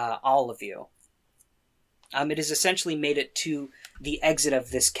all of you. It has essentially made it to the exit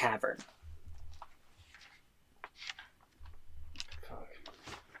of this cavern.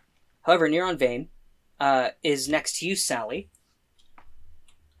 However, Neuron Vein is next to you, Sally.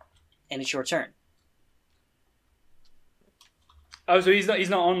 And it's your turn. Oh, so he's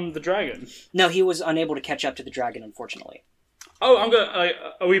not on the dragon. No, he was unable to catch up to the dragon, unfortunately. Oh, I'm gonna.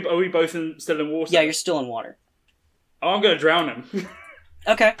 Are we both still in water? Yeah, you're still in water. Oh, I'm gonna drown him.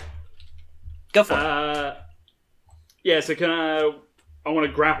 Okay. Go for it. Yeah. So can I? I want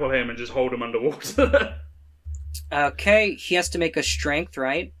to grapple him and just hold him underwater. Okay, he has to make a strength,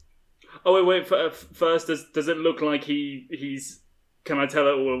 right? Oh wait. First, does it look like he's? Can I tell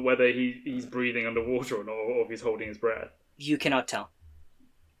it whether he's breathing underwater or not, or if he's holding his breath? You cannot tell.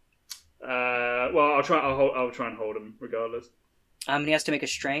 Well, I'll try. I'll try and hold him regardless. And he has to make a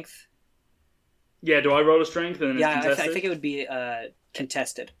strength. Yeah. Do I roll a strength and then Yeah, it's I contested? think it would be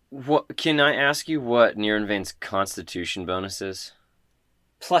contested. What can I ask you what Neuron Vein's constitution bonus is?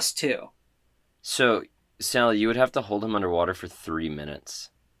 +2. So, Sally, you would have to hold him underwater for 3 minutes.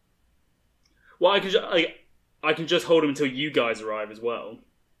 Well, I can just hold him until you guys arrive as well.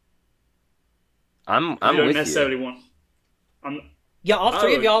 I'm You don't with necessarily you. want. Yeah, all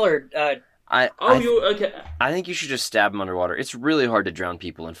three of y'all are... You're okay. I think you should just stab him underwater. It's really hard to drown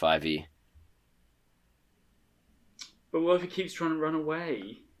people in 5e. But what if he keeps trying to run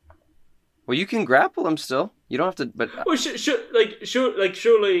away? Well, you can grapple him still. You don't have to. But Well,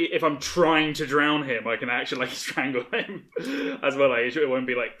 surely, if I'm trying to drown him, I can actually strangle him as well. It won't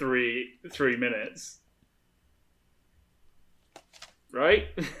be 3 minutes, right?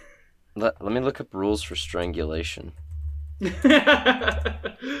 let me look up rules for strangulation. Because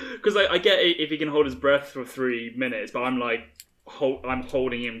I get it if he can hold his breath for 3 minutes, but I'm I'm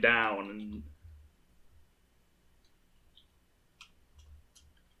holding him down and.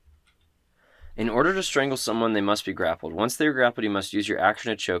 In order to strangle someone, they must be grappled. Once they are grappled, you must use your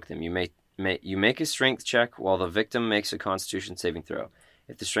action to choke them. You make a strength check while the victim makes a Constitution saving throw.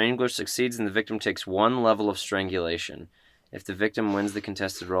 If the strangler succeeds, then the victim takes 1 level of strangulation. If the victim wins the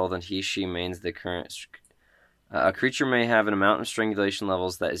contested roll, then she mains the current. A creature may have an amount of strangulation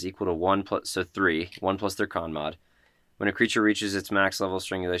levels that is equal to 1 plus 3, 1 plus their con mod. When a creature reaches its max level of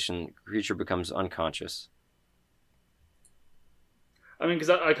strangulation, the creature becomes unconscious. I mean,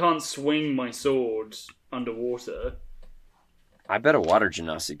 because I can't swing my sword underwater. I bet a water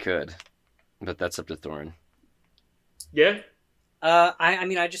genasi could, but that's up to Thorin. Yeah? I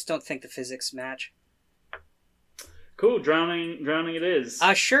mean, I just don't think the physics match. Cool, drowning it is.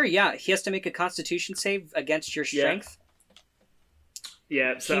 Sure, yeah. He has to make a Constitution save against your strength.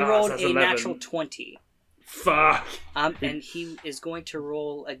 Yeah, so he rolled that's a 11. natural 20. Fuck. And he is going to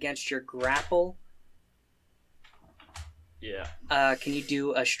roll against your grapple. Yeah. Can you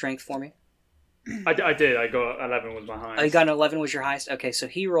do a strength for me? I did. I got 11 was my highest. Oh, you got an 11 was your highest? Okay, so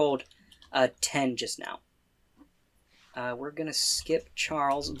he rolled a 10 just now. We're going to skip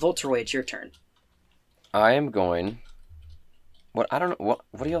Charles. Voltroy, it's your turn. I am going... I don't know.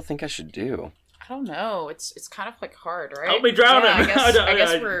 What do y'all think I should do? I don't know. It's kind of hard, right? Help me drown him. I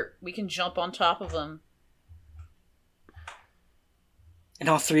guess we can jump on top of him. And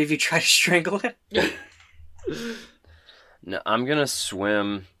all three of you try to strangle him? No, I'm gonna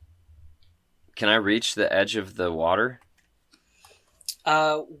swim. Can I reach the edge of the water?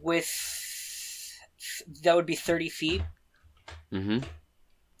 That would be 30 feet. Mm-hmm.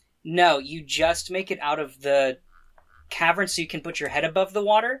 No, you just make it out of the cavern so you can put your head above the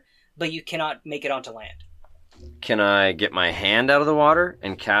water, but you cannot make it onto land. Can I get my hand out of the water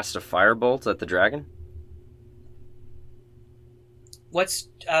and cast a firebolt at the dragon? What's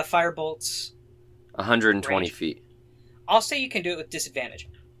firebolts? 120 range? feet. I'll say you can do it with disadvantage.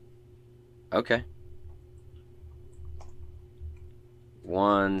 Okay.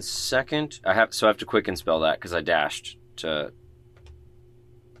 1 second. I have to quicken spell that because I dashed to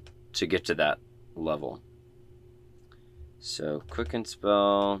get to that level. So quicken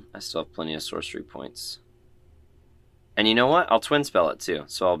spell. I still have plenty of sorcery points. And you know what? I'll twin spell it too,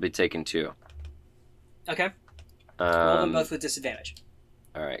 so I'll be taking 2. Okay. Roll them both with disadvantage.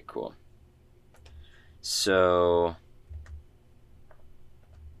 All right, cool. So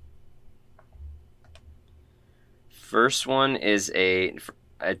first one is a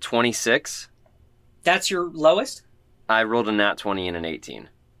 26. That's your lowest? I rolled a nat 20 and an 18.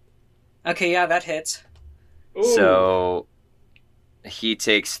 Okay, yeah, that hits. Ooh. So he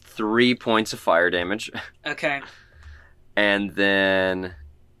takes 3 points of fire damage. Okay. And then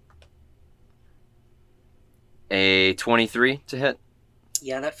a 23 to hit.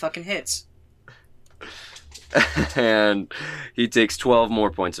 Yeah, that fucking hits. And he takes 12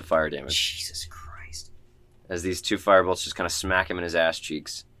 more points of fire damage Jesus Christ. as these 2 firebolts just kind of smack him in his ass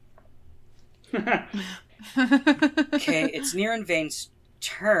cheeks. Okay, it's Niran Vane's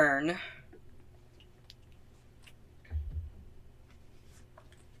turn.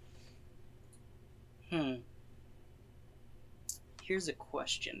 Here's a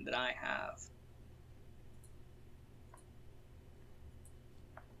question that I have.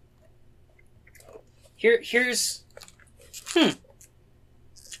 Here's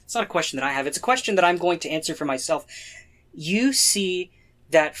it's not a question that I have. It's a question that I'm going to answer for myself. You see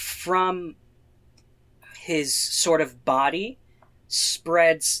that from his sort of body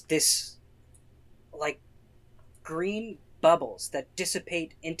spreads this green bubbles that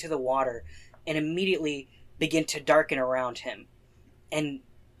dissipate into the water and immediately begin to darken around him. And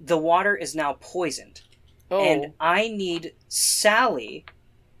the water is now poisoned. Oh. And I need Sally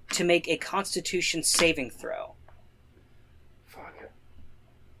to make a Constitution saving throw. Fuck it.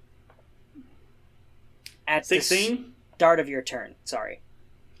 At 16? the start of your turn. Sorry.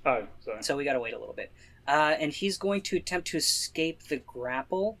 Oh, sorry. So we gotta wait a little bit. And he's going to attempt to escape the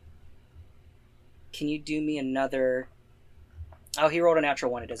grapple. Can you do me another... Oh, he rolled a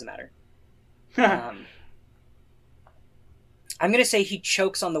natural 1. It doesn't matter. I'm going to say he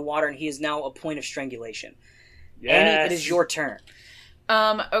chokes on the water and he is now a point of strangulation. Yes. Annie, it is your turn.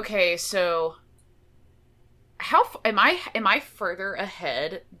 Okay, so am I further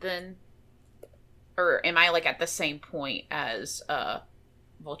ahead than Or am I, like, at the same point as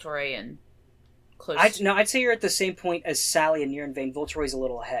Volturi and close? I'd say you're at the same point as Sally and Nirenvain. Volturi's a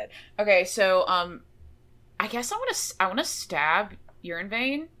little ahead. Okay, so, I guess I want to stab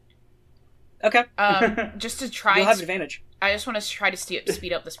Nirenvain. Okay. Just to try. You'll have advantage. I just want to try to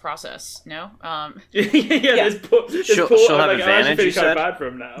speed up this process. No. This poor, She'll have like, advantage, I actually feel you kind said? of bad for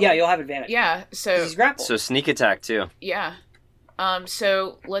him now. Yeah, you'll have advantage. Yeah. So He's grappled. So sneak attack too. yeah.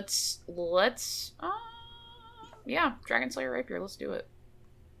 So let's. Yeah, Dragon Slayer Rapier. Let's do it.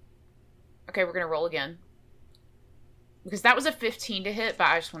 Okay, we're gonna roll again. Because that was a 15 to hit, but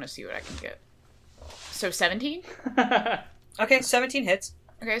I just want to see what I can get. So 17. Okay, 17 hits.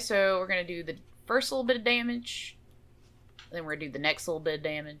 Okay, so we're gonna do the first little bit of damage. Then we're gonna do the next little bit of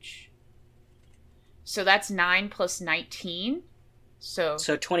damage. So that's 9 plus 19. So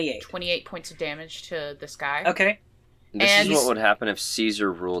 28. 28 points of damage to this guy. Okay. This And- is what would happen if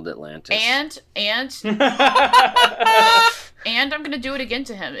Caesar ruled Atlantis. And I'm gonna do it again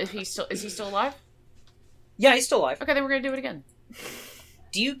to him. If is he still alive? Yeah, he's still alive. Okay, then we're gonna do it again.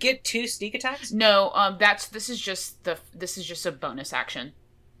 Do you get 2 sneak attacks? No, this is just a bonus action.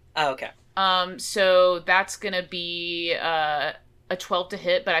 Oh, okay. So that's gonna be a 12 to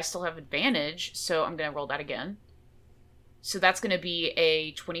hit, but I still have advantage, so I'm gonna roll that again. So that's gonna be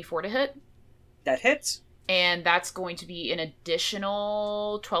a 24 to hit, That hits. and that's going to be an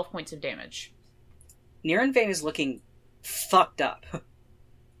additional 12 points of damage. Nirenvain is looking fucked up.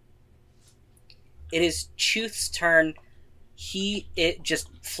 It is Chuth's turn. It just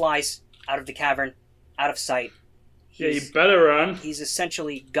flies out of the cavern, out of sight. Yeah, you better run. He's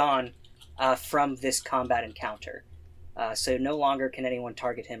essentially gone from this combat encounter. So no longer can anyone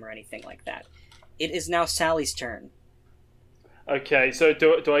target him or anything like that. It is now Sally's turn. Okay, so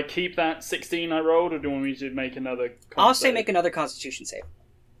do I keep that 16 I rolled, or do you want me to make another I'll say make another Constitution save.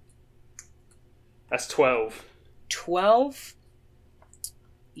 That's 12. 12.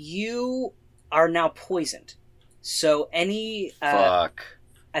 You are now poisoned. So any Fuck.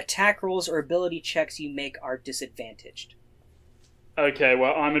 attack rolls or ability checks you make are disadvantaged. Okay,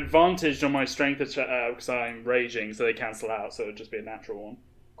 well, I'm advantaged on my strength because I'm raging, so they cancel out, so it'll just be a natural one.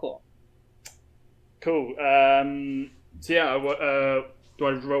 Cool. Cool. So yeah, do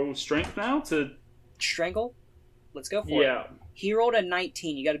I roll strength now to... Strangle? Let's go for it. Yeah. He rolled a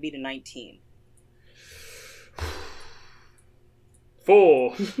 19. You gotta beat a 19.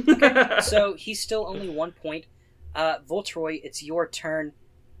 4. So he's still only 1 point. Voltroy, it's your turn.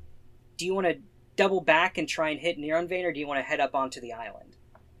 Do you want to double back and try and hit Nirenvain, or do you want to head up onto the island?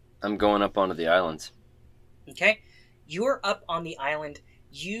 I'm going up onto the island. Okay. You're up on the island.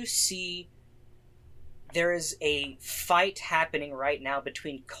 You see there is a fight happening right now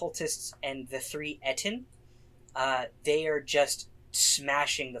between cultists and the 3 Etin. They are just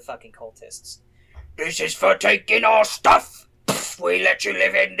smashing the fucking cultists. This is for taking our stuff. We let you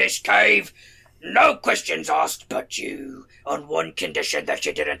live in this cave. No questions asked but you. On one condition, that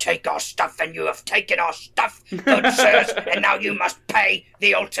you didn't take our stuff, and you have taken our stuff, good sirs, and now you must pay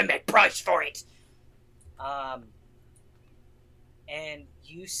the ultimate price for it. And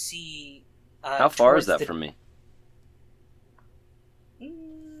you see... How far is towards that from me?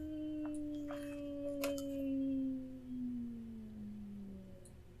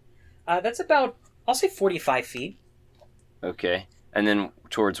 That's about, I'll say 45 feet. Okay. And then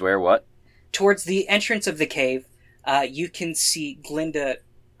towards where? What? Towards the entrance of the cave, you can see Glinda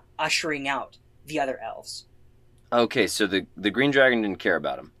ushering out the other elves. Okay, so the green dragon didn't care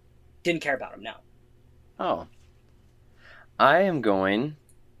about him. Didn't care about him, no. Oh. I am going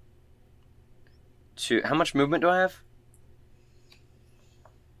to... How much movement do I have?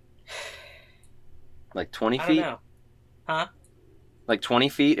 Like 20 I feet? don't know. Huh? Like 20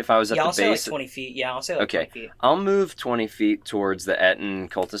 feet if I was at Yeah, the I'll say like base? 20 feet. Yeah, I'll say like Okay. 20 feet. I'll move 20 feet towards the Etin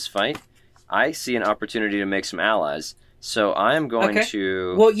cultist fight. I see an opportunity to make some allies. So I am going Okay.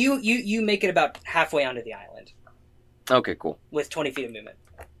 to... Well, you make it about halfway onto the island Okay, cool. with 20 feet of movement.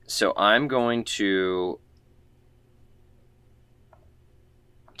 So I'm going to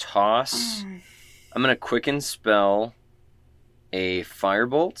toss... I'm going to quicken spell a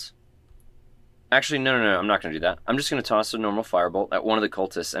firebolt. Actually, no, I'm not going to do that. I'm just going to toss a normal firebolt at one of the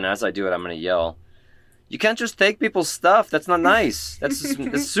cultists, and as I do it, I'm going to yell, "You can't just take people's stuff. That's not nice. That's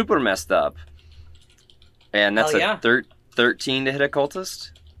super messed up." And that's Hell yeah. a 13 to hit a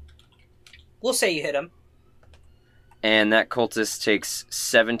cultist. We'll say you hit him. And that cultist takes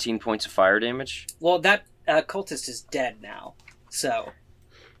 17 points of fire damage. Well, that cultist is dead now. So,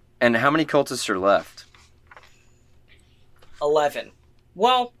 And how many cultists are left? 11.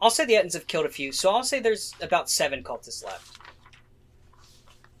 Well, I'll say the Ettins have killed a few, so I'll say there's about 7 cultists left.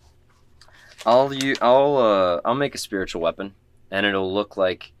 I'll make a spiritual weapon, and it'll look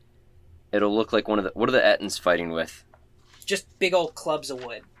like one of the, what are the Ettins fighting with? Just big old clubs of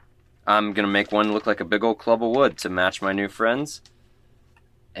wood. I'm gonna make one look like a big old club of wood to match my new friends,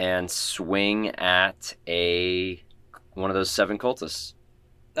 and swing at one of those 7 cultists.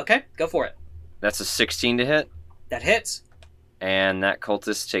 Okay, go for it. That's a 16 to hit, That hits. and that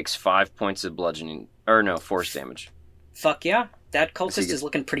cultist takes 5 points of force damage. Fuck yeah. That So cultist you is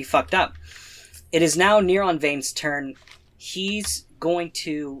looking pretty fucked up. It is now Neron Vane's turn. He's going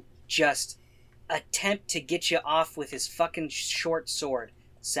to just attempt to get you off with his fucking short sword,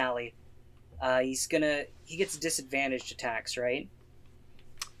 Sally. He gets disadvantaged attacks, right?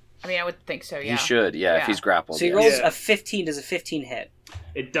 I mean, I would think so, yeah. He should, if Yeah. he's grappled. So he yeah. rolls Yeah. a 15. Does a 15 hit?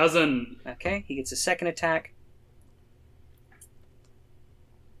 It doesn't. Okay, he gets a second attack.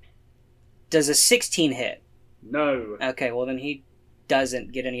 Does a 16 hit? No. Okay, well then he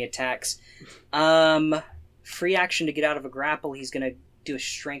doesn't get any attacks. Free action to get out of a grapple, he's gonna do a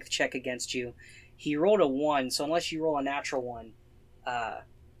strength check against you. He rolled a 1, so unless you roll a natural 1,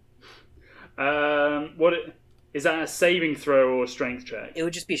 Is that a saving throw or a strength check? it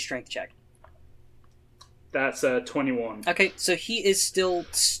would just be a strength check. That's 21. Okay, so he is still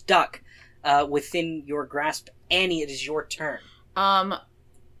stuck within your grasp. Annie, it is your turn.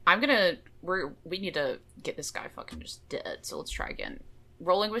 We need to get this guy fucking just dead, so let's try again.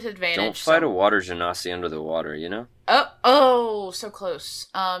 Rolling with advantage. Don't fight a water genasi under the water, you know? Oh, so close.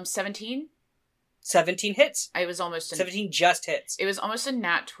 17? 17 hits. I was almost 17 just hits. It was almost a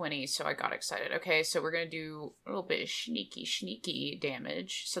nat 20, so I got excited. Okay, so we're gonna do a little bit of sneaky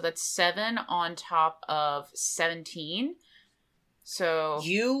damage. So that's 7 on top of 17. So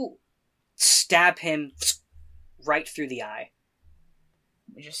You stab him right through the eye.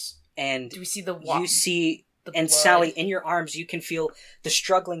 we just And do we see the you see, the and blood? Sally, in your arms, you can feel the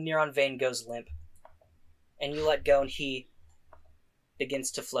struggling Neron Vane goes limp. And you let go, and he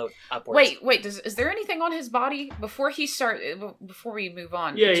begins to float upwards. Wait. Is there anything on his body before we move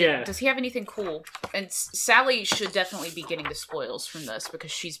on? Yeah. Does he have anything cool? And Sally should definitely be getting the spoils from this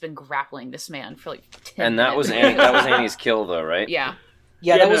because she's been grappling this man for like 10 And that was minutes. Annie's kill, though, right? Yeah.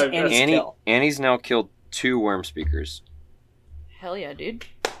 Yeah, Yeah, that was no, Annie's kill. Annie's now killed 2 worm speakers. Hell yeah, dude.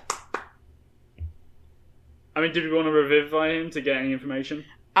 I mean, did we want to revivify him to get any information?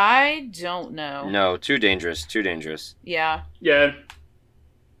 I don't know. No, too dangerous. Yeah. Yeah.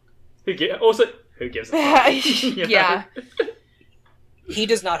 Who gives a fuck? You know? Yeah. He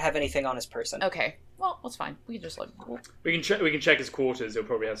does not have anything on his person. Okay. Well, that's fine. We can just like. We can check his quarters. He'll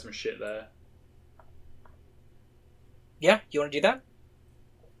probably have some shit there. Yeah, you want to do that?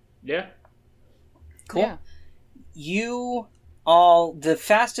 Yeah. Cool. Yeah. The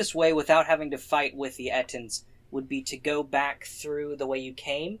fastest way without having to fight with the Ettins would be to go back through the way you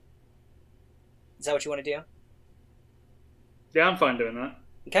came. Is that what you want to do? Yeah, I'm fine doing that.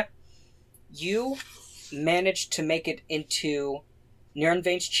 Okay. You managed to make it into Neron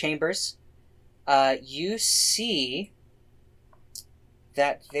Vane's chambers. You see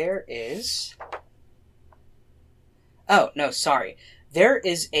that there is... Oh, no, sorry. There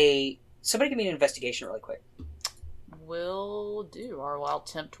is a... Somebody give me an investigation really quick. Will do. Or I'll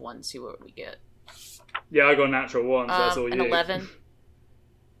attempt one, see what we get. Yeah, I got a natural 1, so that's all you An need. 11.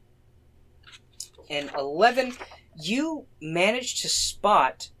 And 11, you managed to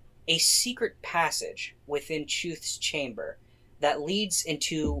spot a secret passage within Chuth's chamber that leads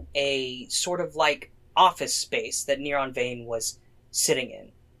into a sort of like office space that Neron Vane was sitting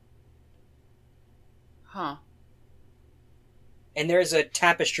in. Huh. And there is a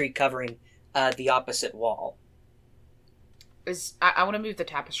tapestry covering the opposite wall. I want to move the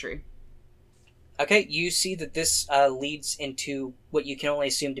tapestry. Okay, you see that this leads into what you can only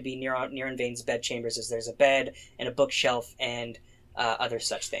assume to be Neron Vane's bed chambers, as there's a bed and a bookshelf and other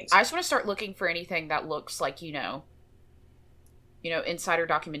such things. I just want to start looking for anything that looks like, insider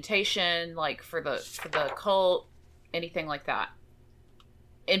documentation, like for the cult, anything like that.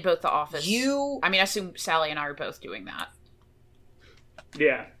 In both the office. I assume Sally and I are both doing that.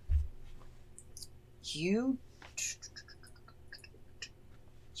 Yeah. You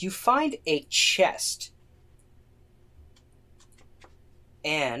find a chest,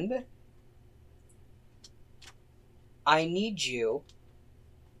 and I need you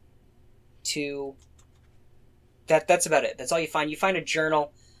to... That's about it. That's all you find. You find a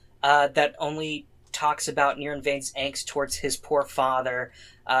journal that only talks about Neron Vane's angst towards his poor father.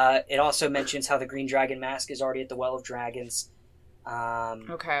 It also mentions how the Green Dragon mask is already at the Well of Dragons.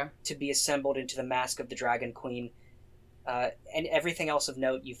 Okay. To be assembled into the Mask of the Dragon Queen. And everything else of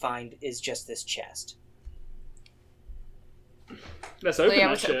note you find is just this chest. Let's open that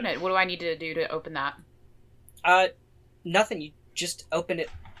let's shit. open it. What do I need to do to open that? Nothing. You just open it,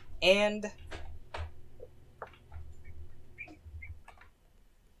 and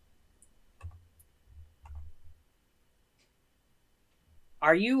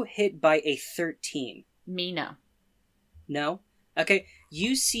are you hit by a 13? Me, no. No? Okay,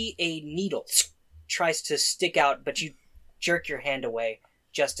 you see a needle tries to stick out, but you jerk your hand away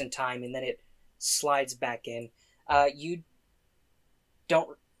just in time, and then it slides back in. You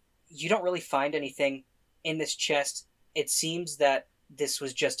don't really find anything in this chest. It seems that this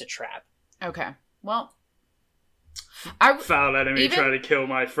was just a trap. Okay. Well, Foul enemy even- trying to kill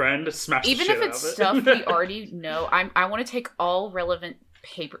my friend. Smash the even shit if it's out of it. stuff we already know, I want to take all relevant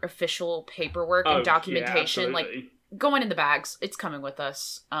official paperwork and documentation, like absolutely. going in the bags. It's coming with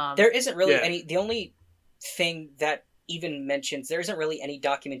us. There isn't really Yeah. any... The only thing that even mentions... There isn't really any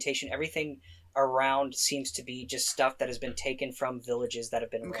documentation. Everything around seems to be just stuff that has been taken from villages that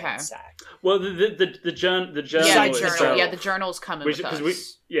have been ransacked. Well, the journal Yeah, Besides the the journal. journal. Yeah, the journal's coming with us.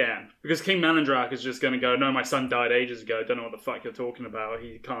 Because King Malandrak is just going to go, no, my son died ages ago, don't know what the fuck you're talking about,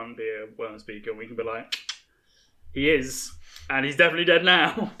 he can't be a Worm speaker, and we can be like, he is, and he's definitely dead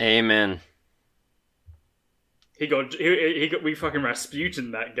now. Amen. He got we fucking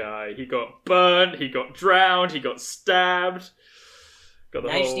Rasputin that guy. He got burnt, he got drowned, he got stabbed. Got the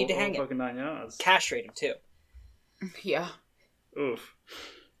Now you just need to hang it. fucking 9 yards. Castrate him, too. Yeah. Oof.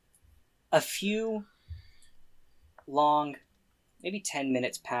 A few long, maybe 10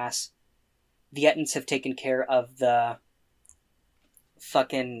 minutes pass. The Ettins have taken care of the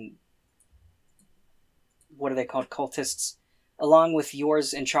fucking... What are they called? Cultists. Along with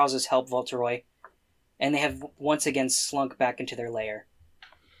yours and Charles's help, Volteroy. And they have once again slunk back into their lair.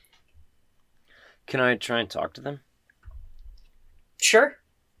 Can I try and talk to them? Sure.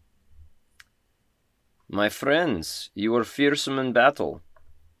 My friends, you were fearsome in battle.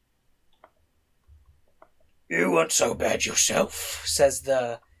 You weren't so bad yourself. Says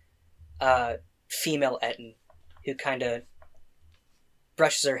the female Ettin, who kind of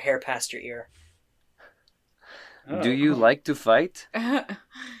brushes her hair past your ear. Oh. Do you like to fight?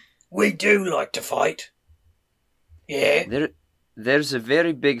 We do like to fight. Yeah? There's a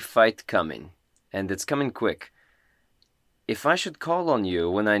very big fight coming, and it's coming quick. If I should call on you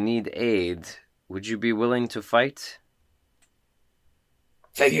when I need aid, would you be willing to fight?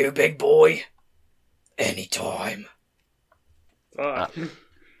 For you, big boy. Anytime. Fuck. Coming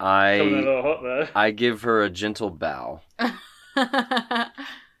a little hot there. I give her a gentle bow,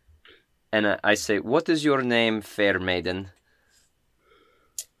 and I say, "What is your name, fair maiden?"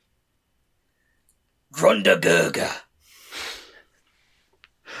 Grundagurga.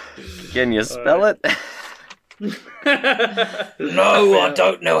 Can you spell it? No, I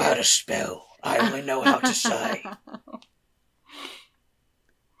don't know how to spell. I only know how to say.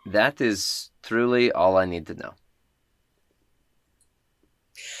 That is truly all I need to know.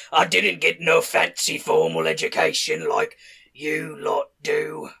 I didn't get no fancy formal education like you lot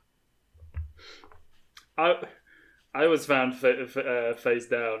do. I was found face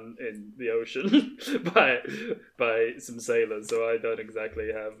down in the ocean by some sailors, so I don't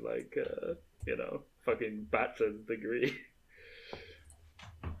exactly have fucking bachelor's degree.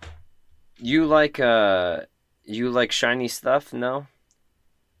 You like shiny stuff? No.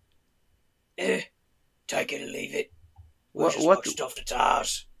 Take it or leave it. We'll What- just what- like stuff that's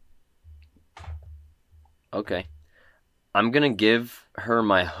ours. Okay. I'm gonna give her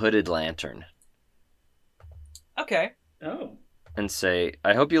my hooded lantern Okay. Oh. and say,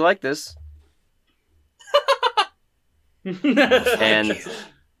 "I hope you like this." Thank And you.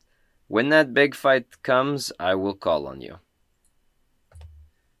 when that big fight comes, I will call on you.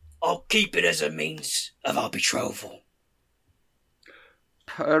 I'll keep it as a means of our betrothal.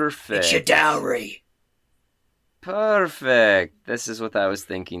 Perfect. It's your dowry. Perfect. This is what I was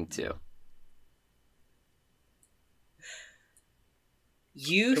thinking too.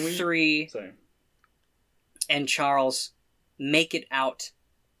 You Can we- three So, and Charles make it out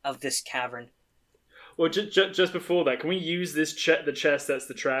of this cavern. well, just before that, can we use this the chest that's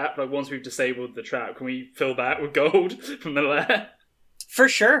the trap? Like once we've disabled the trap, can we fill that with gold from the lair? For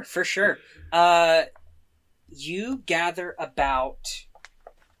sure, for sure. You gather about...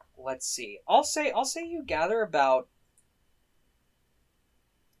 Let's see. I'll say you gather about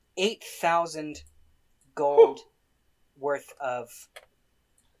 8,000 gold worth of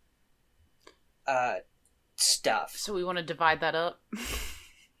stuff. So we want to divide that up.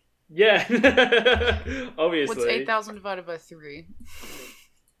 Yeah, obviously. What's 8,000 divided by 3?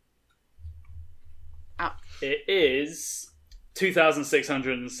 It is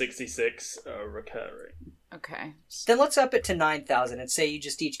 2,666 recurring. Okay. Then let's up it to 9,000 and say you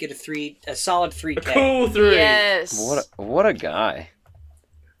just each get a solid 3K. Cool 3. Yes. What a guy.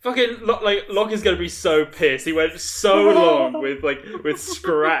 Fucking Lockie's gonna be so pissed. He went so long with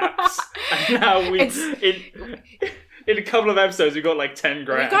scraps, and now in a couple of episodes we got like 10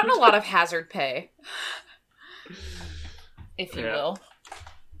 grand. We've gotten a lot of hazard pay, if you will.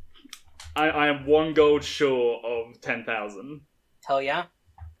 I am 1 gold short of 10,000. Hell yeah.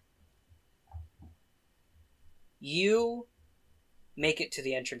 You make it to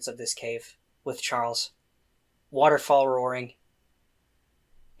the entrance of this cave with Charles. Waterfall roaring.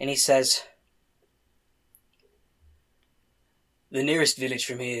 And he says, "The nearest village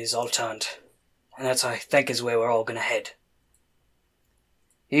from here is Altant, and that's, I think, is where we're all gonna head.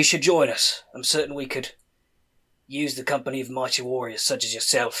 You should join us. I'm certain we could use the company of mighty warriors such as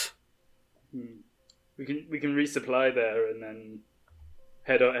yourself." We can resupply there and then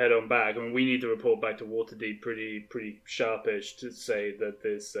head on back. I mean, we need to report back to Waterdeep pretty sharpish to say that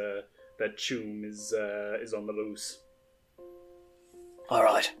this that Choom is on the loose. All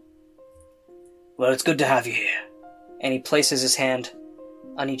right. Well, it's good to have you here. And he places his hand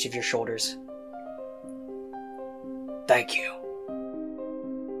on each of your shoulders. Thank you.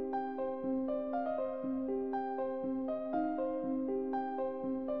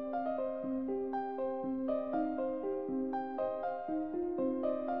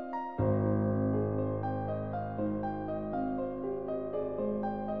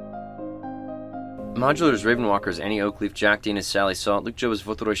 Modulars, Ravenwalkers, Annie Oakleaf, Jack Dean as Sally Salt, Luke Joe as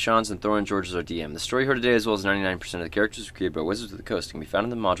Vothroy Shans, and Thorin George as our DM. The story you heard today, as well as 99% of the characters were created by Wizards of the Coast, can be found in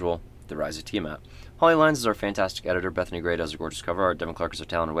the module The Rise of Tiamat. Holly Lyons is our fantastic editor, Bethany Gray does our gorgeous cover art, Devin Clark is our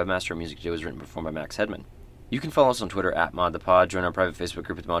talented webmaster, music today was written and performed by Max Hedman. You can follow us on Twitter at ModThePod, join our private Facebook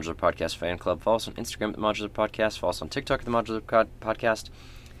group at the Modular Podcast Fan Club, follow us on Instagram at the Modular Podcast, follow us on TikTok at the Modular Podcast,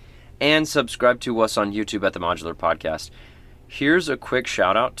 and subscribe to us on YouTube at the Modular Podcast. Here's a quick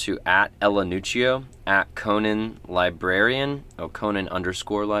shout out to at Ella Nuccio, at Conan Librarian, Conan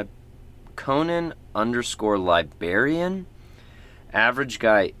underscore Librarian, Average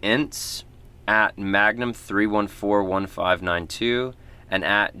Guy Ints, at Magnum 3141592, and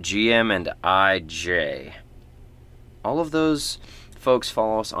at GM and IJ. All of those folks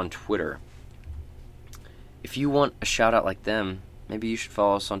follow us on Twitter. If you want a shout out like them, maybe you should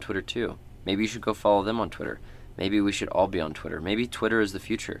follow us on Twitter too. Maybe you should go follow them on Twitter. Maybe we should all be on Twitter. Maybe Twitter is the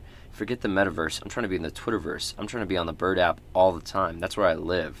future. Forget the metaverse. I'm trying to be in the Twitterverse. I'm trying to be on the Bird app all the time. That's where I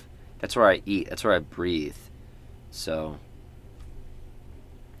live. That's where I eat. That's where I breathe. So,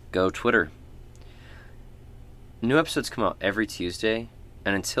 go Twitter. New episodes come out every Tuesday.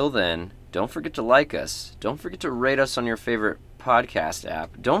 And until then, don't forget to like us. Don't forget to rate us on your favorite podcast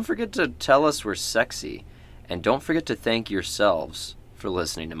app. Don't forget to tell us we're sexy. And don't forget to thank yourselves for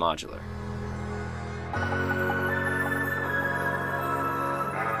listening to Modular.